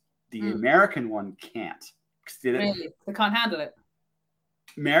booze. The American one can't. Really? They can't handle it.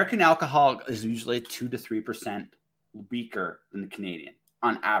 American alcohol is usually 2 to 3% weaker than the Canadian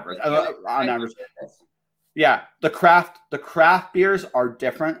on average. Yeah, the craft beers are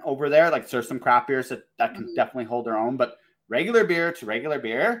different over there. Like there's some craft beers that can definitely hold their own, but regular beer to regular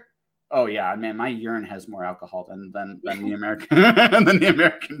beer. Oh yeah, man, my urine has more alcohol than the American than the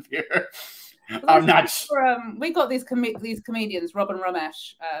American beer. I'm not sure. We got these comedians, Rob and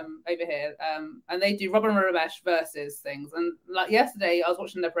Ramesh, over here, and they do Rob and Ramesh versus things. And like yesterday, I was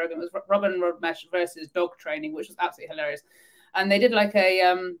watching their program. It was Rob and Ramesh versus dog training, which was absolutely hilarious. And they did like a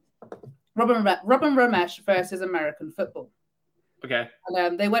Rob and Ramesh versus American football. Okay.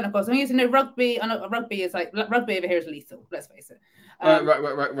 And they went across. I mean, rugby. I know rugby is like rugby over here is lethal. Let's face it.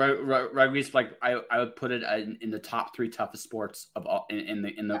 Rugby's like I would put it in the top 3 toughest sports of all in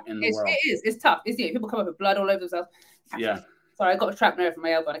the world. It is. It's tough. It's people come up with blood all over themselves. Yeah. Sorry, I got a trapped nerve in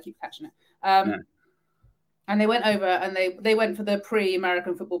my elbow and I keep catching it. And they went over and they went for the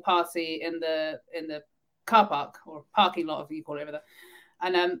pre-American football party in the car park or parking lot, if you call it over there.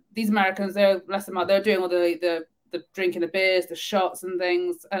 And these Americans, they're doing all the drinking the beers, the shots and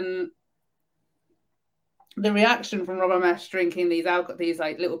things, and the reaction from Robert Mesh drinking these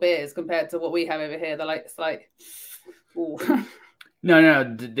like little beers compared to what we have over here, they're like, it's like, ooh.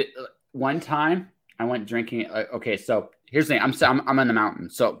 No. One time I went drinking. Okay, so here's the thing. I'm in the mountain.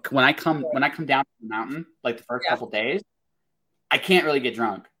 So when I come down to the mountain, like the first couple days, I can't really get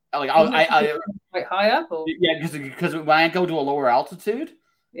drunk. Like I like high up, or? Yeah, because when I go to a lower altitude,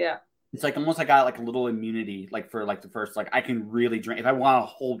 yeah. It's like almost I got like a little immunity, like for like the first, like I can really drink. If I want to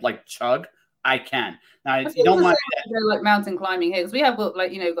hold like chug, I can. Now you don't want to go like mountain climbing here because we have got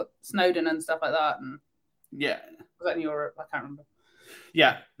like got Snowdon and stuff like that. And yeah, was that in Europe? I can't remember.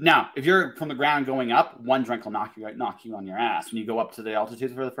 Yeah. Now, if you're from the ground going up, one drink will knock you on your ass when you go up to the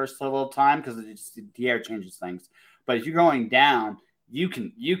altitude for the first little time because the air changes things. But if you're going down, you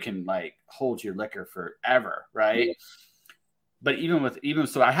can like hold your liquor forever, right? Yeah. But even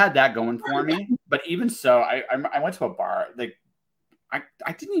so, I had that going for me. But even so, I went to a bar. Like I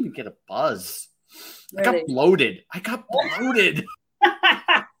didn't even get a buzz. Really? I got bloated.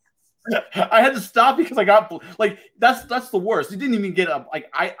 I had to stop because I got like that's the worst. You didn't even get a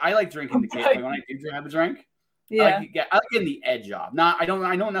like I like drinking the cake. Like when I do have a drink, Yeah. I like getting the edge off. I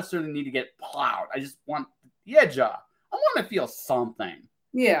don't necessarily need to get plowed. I just want the edge off. I want to feel something.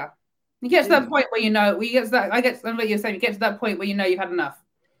 Yeah. You get to that point where you get to that. I get what you're saying. You get to that point where you've had enough.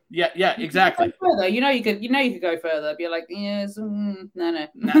 Yeah, exactly. Further, you could go further. But you're like, yes, no.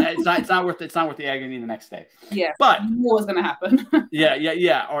 It's not worth the agony the next day. Yeah, but more is going to happen.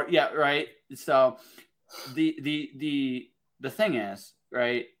 right. So the thing is,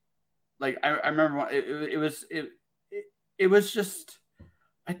 right? Like I remember it was just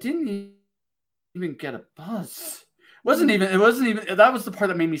I didn't even get a buzz. It wasn't even that was the part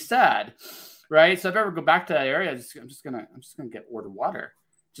that made me sad, right? So if I ever go back to that area, I'm just gonna get ordered water,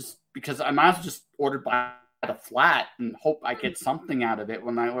 just because I might as well just order by the flat and hope I get something out of it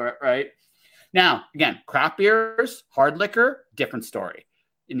when I right. Now again, craft beers, hard liquor, different story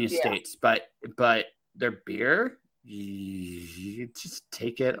in the States, but their beer, you just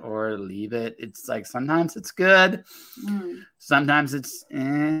take it or leave it. It's like sometimes it's good, sometimes it's.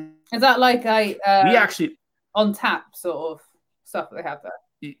 Is that like we actually on tap sort of stuff that they have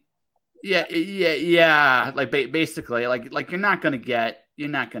there? Yeah. Like basically, like you're not gonna get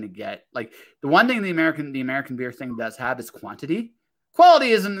like the one thing the American beer thing does have is quantity.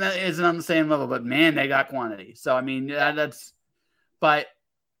 Quality isn't on the same level, but man, they got quantity. So I mean, that's but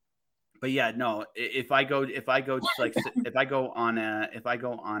yeah, no. If I go on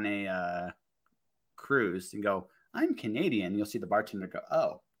a cruise and go, I'm Canadian, you'll see the bartender go,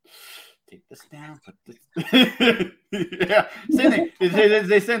 oh, take this down, put this. Yeah, same thing.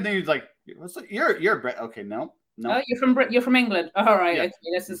 They same thing. He's like, you're Brit. Okay, no. Oh, you're from England. All right, okay,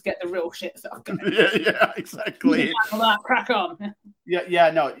 let's just get the real shit stuff going. Yeah, exactly. Crack on. Yeah,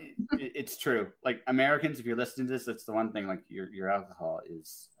 no, it's true. Like Americans, if you're listening to this, that's the one thing. Like your alcohol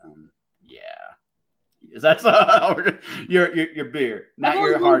is, that's your beer, not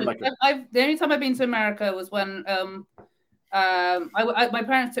your hard liquor. The only time I've been to America was when my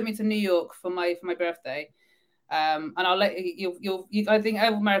parents took me to New York for my birthday, and I'll let you. I think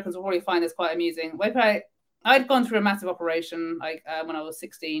Americans will probably find this quite amusing. I'd gone through a massive operation when I was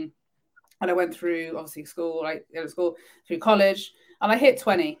 16, and I went through obviously school, through college, and I hit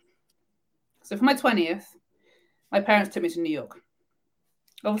 20. So for my 20th, my parents took me to New York.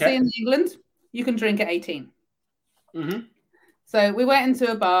 Obviously, in England, you can drink at 18. Mm-hmm. So we went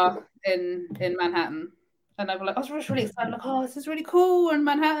into a bar in Manhattan, and I was really excited. Like, oh, this is really cool in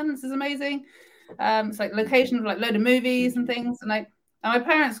Manhattan. This is amazing. It's like location of like load of movies and things. And my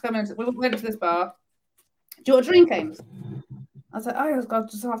parents we went to this bar. Do you want a drink, Ames? I was like, oh, I'll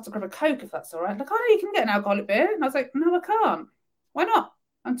just have to grab a Coke if that's all right. Like, oh, you can get an alcoholic beer. And I was like, no, I can't. Why not?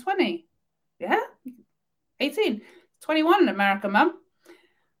 I'm 20. Yeah? 18. 21 in America, Mum.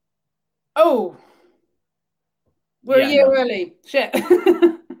 Oh. We're a year early. Shit.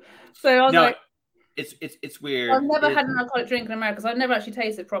 So I was like, it's weird. I've never had an alcoholic drink in America, because I've never actually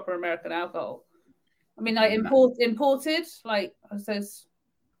tasted proper American alcohol. I mean, like imported, like I suppose.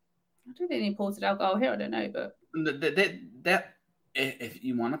 I don't think imported alcohol here. I don't know, but that if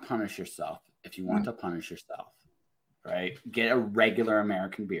you want to punish yourself, right? Get a regular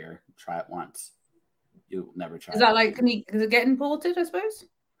American beer. Try it once. You'll never try. Is that like? Does it get imported? I suppose.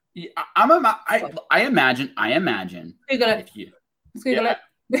 Yeah, I imagine. Google it. Google it.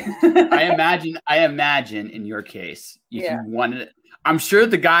 I imagine in your case, if you wanted it, I'm sure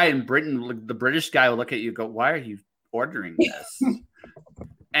the guy in Britain, the British guy, will look at you and go, "Why are you ordering this?"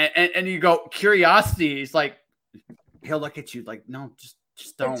 and you go, curiosity. He's like, he'll look at you like, "No, just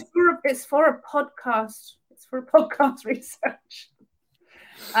don't." It's for a podcast. It's for a podcast research.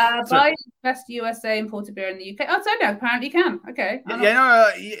 Buy best USA imported beer in the UK. Oh, so no, apparently you can. Okay.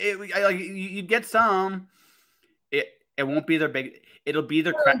 You get some. It won't be their big. It'll be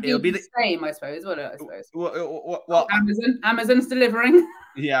their. It'll be the same, I suppose. What I suppose. Well, Amazon's delivering.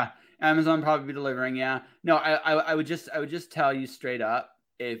 Yeah, Amazon probably be delivering. Yeah. No, I would just tell you straight up,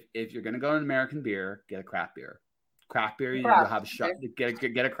 if you're gonna go to an American beer, get a craft beer. Craft beer, you'll have a shot. Okay.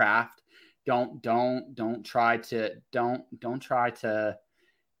 Get a craft. Don't try to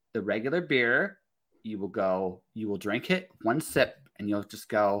the regular beer. You will drink it one sip and you'll just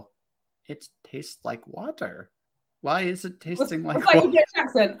go, it tastes like water. Why is it tasting like water? You get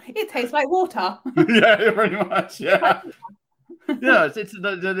accent. It tastes like water. Yeah, pretty much. Yeah. Yeah,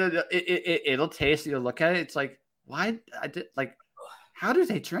 it'll taste. You'll look at it. It's like, why? How do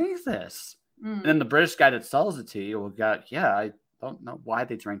they drink this? And then the British guy that sells it to you will go, yeah, I don't know why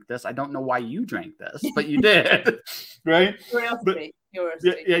they drink this. I don't know why you drank this, but you did, right? Curiosity.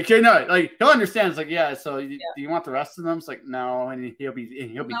 Yeah, okay, no, like he'll understand. It's like, yeah. So do you want the rest of them? It's like, no, and he'll be.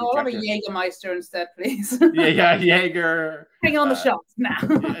 No, I'll have a Jägermeister instead, please. Yeah, Jaeger. Hang on the shots now.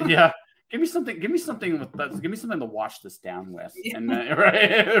 Yeah, Give me something. Give me something with. Give me something to wash this down with, and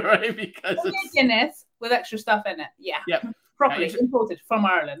right, because it's Guinness with extra stuff in it. Yeah. Yeah. Properly imported from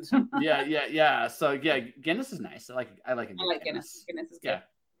Ireland. yeah. So yeah, Guinness is nice. I like a good Guinness. Guinness is good.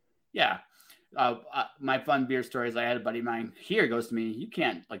 Yeah. My fun beer story is I had a buddy of mine here goes to me, you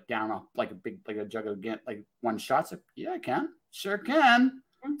can't like down off like a jug of like one shot. So, yeah, I can. Sure can.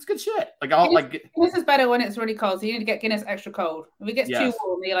 It's good shit. Like I'll Guinness is better when it's really cold. So you need to get Guinness extra cold. If it gets too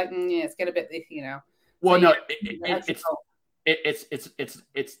warm, you're like, yeah, it's get a bit, Well, so no,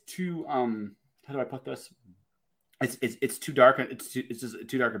 it's too how do I put this? It's too dark. It's just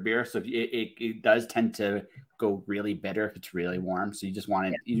too dark a beer. So it does tend to go really bitter if it's really warm. So you just want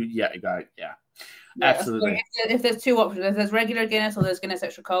it. You got it. Yeah, absolutely. So if there's two options, if there's regular Guinness or there's Guinness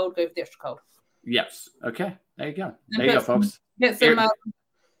extra cold, go for the extra cold. Yes. Okay. There you go. There you go, folks. Get some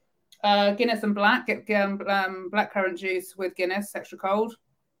Guinness and black. Get blackcurrant juice with Guinness extra cold.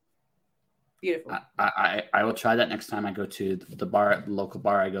 Beautiful. I will try that next time I go to the local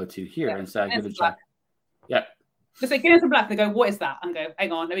bar I go to here, and so I give it a try. Yeah. Just say Guinness and black. They go, what is that? And go,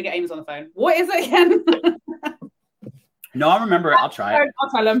 hang on, let me get Amos on the phone. What is it again? No, I'll remember it. I'll try it. I'll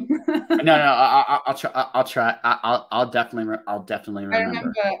tell him. No, I'll try. I'll try. I'll definitely remember. I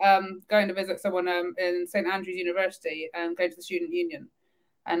remember going to visit someone in St Andrews University and going to the student union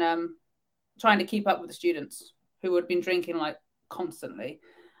and trying to keep up with the students who had been drinking like constantly.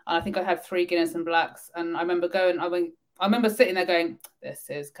 And I think I had 3 Guinness and blacks, and I remember I remember sitting there going, this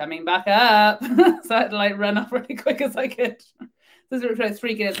is coming back up. So I had to like run up really quick as I could. This is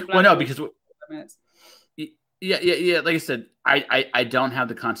 3 Guinness and black. Well, no, because yeah. Like I said, I don't have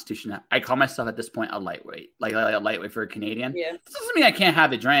the constitution. I call myself at this point a lightweight, like a lightweight for a Canadian. Yeah. This doesn't mean I can't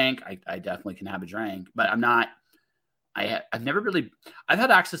have a drink. I definitely can have a drink, but I'm not. I've never really. I've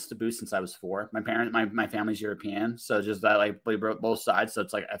had access to booze since I was 4. My family's European, so just that like we broke both sides. So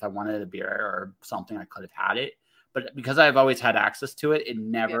it's like if I wanted a beer or something, I could have had it. But because I've always had access to it, it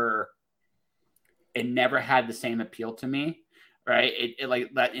never had the same appeal to me, right? It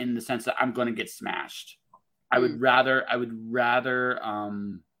like that in the sense that I'm going to get smashed. I would rather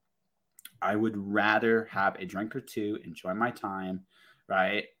have a drink or two, enjoy my time,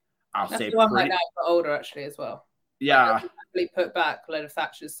 right? That's say the one like that for older actually as well. Yeah, I can happily put back a load of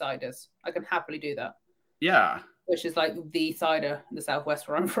Thatcher's ciders. I can happily do that. Yeah, which is like the cider in the southwest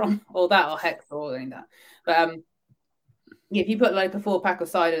where I'm from, or that, or Hex, or anything like that. But if you put like a 4-pack of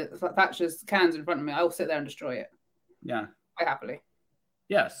cider, Thatcher's cans in front of me, I will sit there and destroy it. Yeah, quite happily.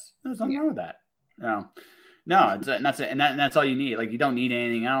 Yes, there's nothing wrong with that. No, that's it, and that's all you need. Like you don't need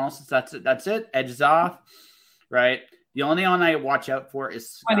anything else. That's it. Edges off, right? The only one I watch out for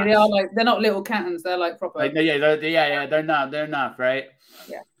is Scotch. I mean, they're not little cans. They're like proper. They're not, right?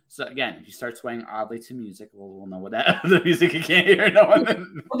 Yeah. So again, if you start swaying oddly to music, we'll know what that the music you can't hear. No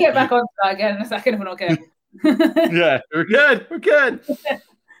one. We'll get back on that again in a second if we're not okay. Yeah, we're good.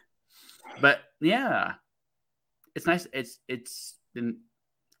 But yeah, it's nice. It's been.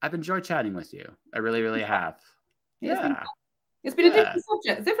 I've enjoyed chatting with you. I really, really have. Yeah. It's been a different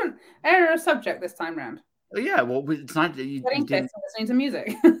subject, a different area of subject this time round. Yeah, well, it's not getting pissed listening to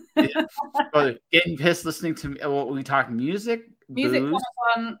music. Yeah. Well, getting pissed listening to we talk music, booze,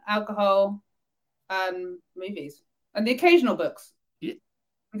 fun, alcohol, and movies, and the occasional books. Yeah.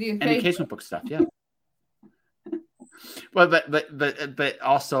 And the occasional book stuff. Yeah. Well, but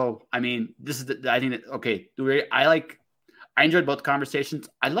also, I mean, this is I think that okay. I enjoyed both conversations.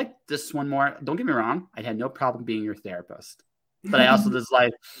 I like this one more. Don't get me wrong. I had no problem being your therapist, but I also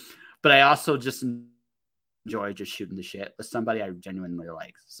just enjoy just shooting the shit with somebody I genuinely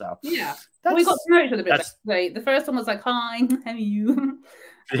like. So yeah, we got to know each other a bit better. The first one was like, "Hi, how are you?"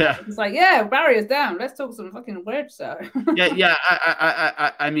 Yeah, it's like, yeah, barriers down. Let's talk some fucking weird stuff. yeah.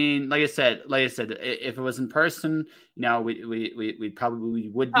 I mean, like I said, if it was in person, we probably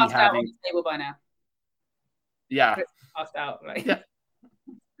would be having stable by now. Yeah. Passed out, right?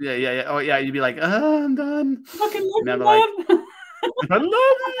 Yeah. Oh, yeah. You'd be like, I'm done. Fucking love you, I love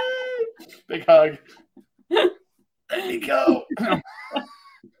you. Big hug. Let me go.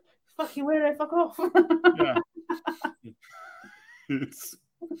 Fucking weirdo, fuck off. Yeah.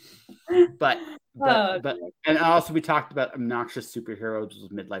 But and also we talked about obnoxious superheroes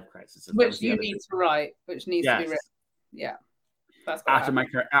with midlife crisis, which you need to write, which needs to be written. Yeah. That's after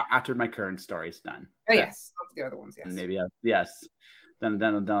my current story's done. Oh yes, that's the other ones. Yes, maybe yes. Then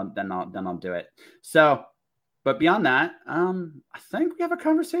I'll do it. So, but beyond that, I think we have a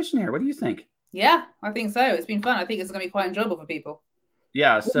conversation here. What do you think? Yeah, I think so. It's been fun. I think it's going to be quite enjoyable for people.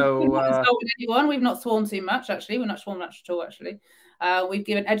 Yeah. So we've not sworn too much. Actually, we've not sworn much at all. Actually, we've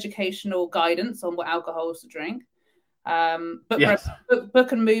given educational guidance on what alcohols to drink.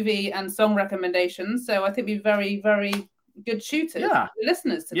 book and movie and song recommendations. So I think we're very, very good shooters for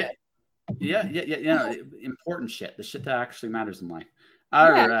listeners today. Yeah. Important shit. The shit that actually matters in life.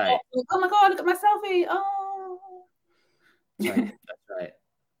 All right. Oh my God, look at my selfie. Oh. That's right. That's right.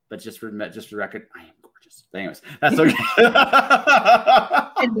 But just for record, I am gorgeous. But anyways, that's okay.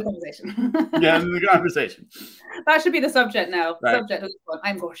 End the conversation. Yeah, end the conversation. That should be the subject now. Right. Subject of this one.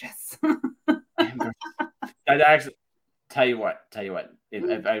 I'm gorgeous. I'm gorgeous. I'd actually tell you what.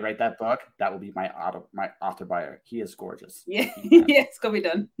 If I write that book, that will be my author bio. He is gorgeous. Yeah, it's gonna be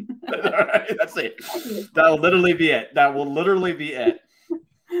done. All right, that's it. That'll literally be it. That will literally be it.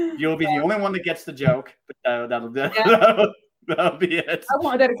 You'll be the only one that gets the joke, but that'll be it. I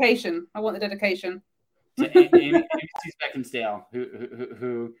want a dedication. The dedication. To Amy Beckinsale,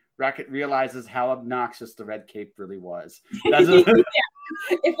 who realizes how obnoxious the red cape really was. That's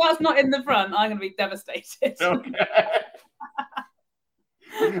If that's not in the front, I'm going to be devastated. Okay.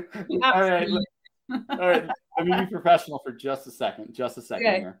 All right. Let me be professional for just a second.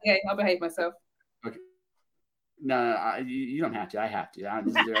 Here. Okay, I'll behave myself. Okay. No, you don't have to. I have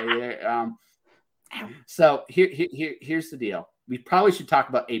to. So here's the deal. We probably should talk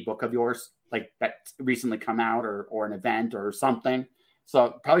about a book of yours, like that's recently come out, or an event or something.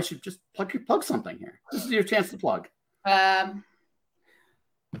 So probably should just plug something here. This is your chance to plug.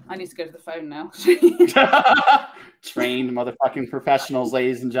 I need to go to the phone now. Trained motherfucking professionals,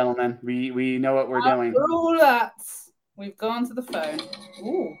 ladies and gentlemen. We know what we're doing. After all that, we've gone to the phone.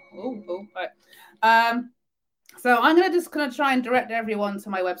 Ooh. Right. So I'm gonna try and direct everyone to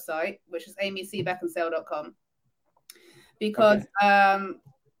my website, which is amycbeckinsale.com, because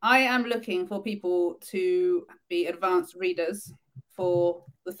I am looking for people to be advanced readers for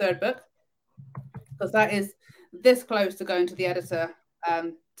the third book, because that is this close to going to the editor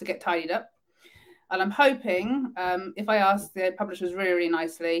to get tidied up. And I'm hoping, if I ask the publishers really, really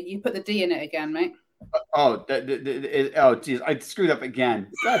nicely, you put the D in it again, mate. Oh, geez, I screwed up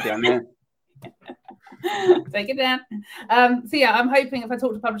again. God damn it. Take it down. So yeah, I'm hoping if I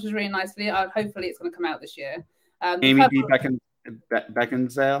talk to publishers really nicely, hopefully it's going to come out this year. Amy D.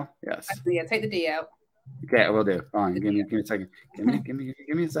 Beckinsale. Yes. Yeah, take the D out. Okay, I will do. Fine. Give me a second. Give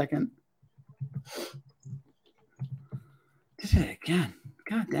me a second. Did it again.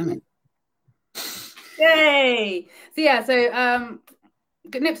 God damn it. Yay! So yeah,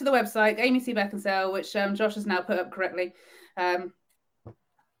 nip to the website, Amy C. Beckinsale, which Josh has now put up correctly.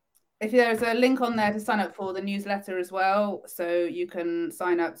 If there's a link on there to sign up for the newsletter as well, so you can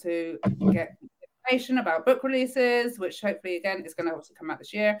sign up to get information about book releases, which hopefully again is going to also come out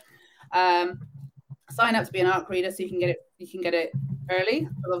this year. Sign up to be an ARC reader so you can get it early.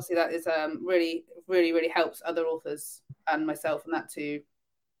 But obviously that is really, really, really helps other authors and myself and that to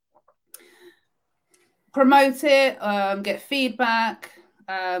promote it, get feedback,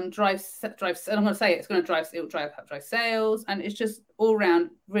 drive. I'm going to say it will drive sales, and it's just all around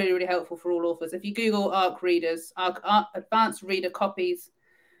really, really helpful for all authors. If you Google ARC readers, ARC advanced reader copies,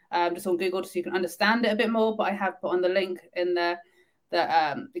 just on Google, so you can understand it a bit more. But I have put on the link in there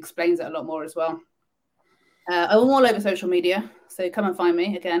that explains it a lot more as well. I'm all over social media, so come and find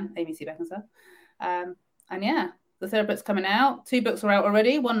me again, Amy C. Beckinsale. And yeah, the third book's coming out. 2 books are out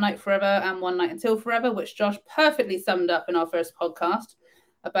already, One Night Forever and One Night Until Forever, which Josh perfectly summed up in our first podcast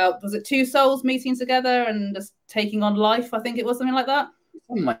about, was it 2 souls meeting together and just taking on life? I think it was something like that.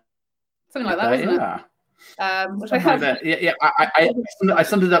 Something like that, wasn't it? Which I have. I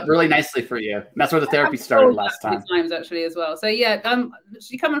summed it up really nicely for you. And that's where the therapy started last time. Times actually as well. So yeah,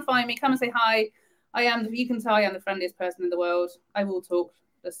 you come and find me. Come and say hi. You can tell I am the friendliest person in the world. I will talk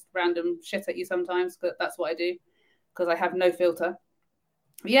just random shit at you sometimes, but that's what I do because I have no filter.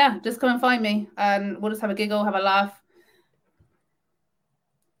 But yeah, just come and find me, and we'll just have a giggle, have a laugh.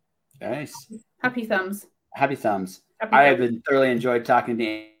 Nice. Happy thumbs. Happy thumbs. I have been thoroughly enjoyed talking to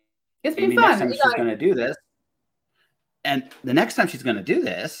Amy. It's been fun. Next time she's going to do this, and the next time she's going to do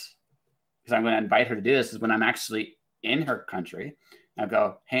this, because I'm going to invite her to do this, is when I'm actually in her country. I'll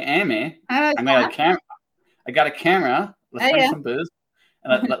go, hey, Amy, I got a camera. Let's bring some booze,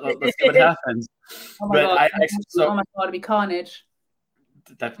 and let's see what happens. Oh my God, it'd be carnage.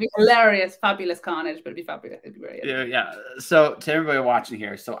 That'd be hilarious, fabulous carnage, but it'd be fabulous. It'd be really good. Yeah. So to everybody watching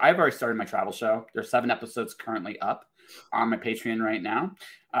here, so I've already started my travel show. There's 7 episodes currently up on my Patreon right now.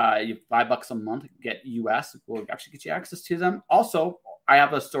 You $5 a month, get US. We'll actually get you access to them. Also, I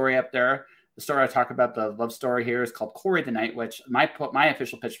have a story up there. The story I talk about, the love story here, is called Corey the Knight, which my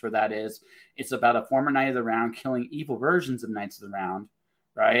official pitch for that is it's about a former Knight of the Round killing evil versions of Knights of the Round,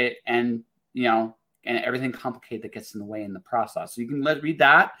 right? And, and everything complicated that gets in the way in the process. So you can read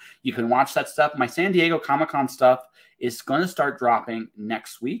that. You can watch that stuff. My San Diego Comic-Con stuff is going to start dropping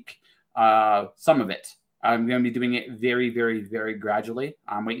next week. Some of it. I'm going to be doing it very, very, very gradually.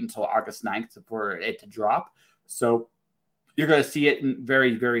 I'm waiting until August 9th for it to drop. So you're going to see it in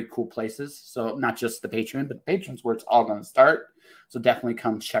very, very cool places. So not just the Patreon, but the Patreon's where it's all going to start. So definitely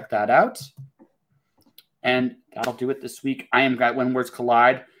come check that out. And that'll do it this week. I am got When Words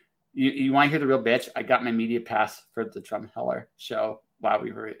Collide. You want to hear the real bitch? I got my media pass for the Drumheller show while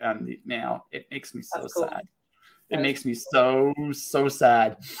we were on the mail. It makes me so sad. It makes me so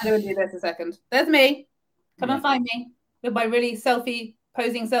sad. I know do this a second. There's me. Come and find me with my really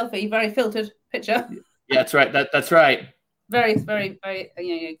posing selfie, very filtered picture. Yeah, that's right. That's right. Very, very, very.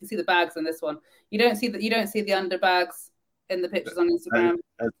 You can see the bags in this one. You don't see the underbags in the pictures on Instagram.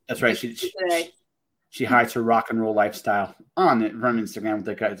 That's right. She hides her rock and roll lifestyle on Instagram with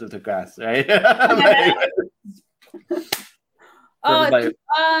the guys, right? Oh, it's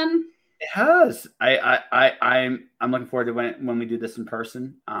fun. It has. I'm looking forward to when we do this in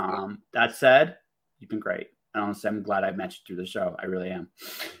person. That said, you've been great. And honestly, I'm glad I met you through the show. I really am.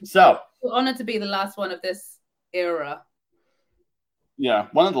 So we're honored to be the last one of this era. Yeah,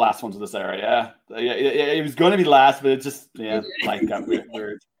 one of the last ones of this era. Yeah, it was going to be last, but it just like got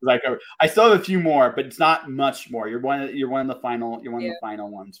weird. Like I still have a few more, but it's not much more. You're one of the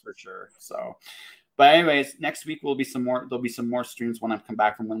final ones for sure. So, but anyways, next week will be some more. There'll be some more streams when I come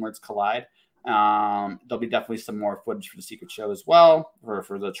back from When Words Collide. There'll be definitely some more footage for the secret show as well,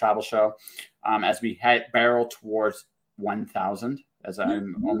 for the travel show, as we barrel towards 1,000. As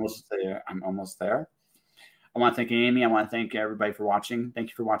I'm almost there. I want to thank Amy. I want to thank everybody for watching. Thank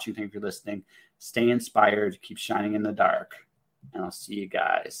you for watching. Thank you for listening. Stay inspired. Keep shining in the dark. And I'll see you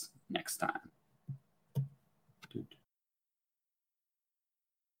guys next time.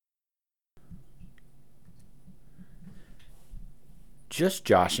 Just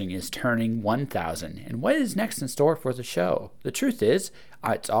Joshing is turning 1,000, and what is next in store for the show? The truth is,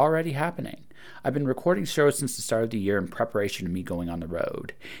 it's already happening. I've been recording shows since the start of the year in preparation of me going on the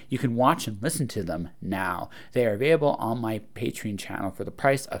road. You can watch and listen to them now. They are available on my Patreon channel for the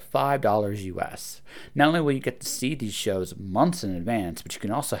price of $5 US. Not only will you get to see these shows months in advance, but you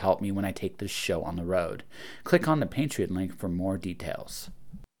can also help me when I take this show on the road. Click on the Patreon link for more details.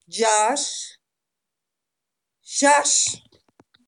 Josh.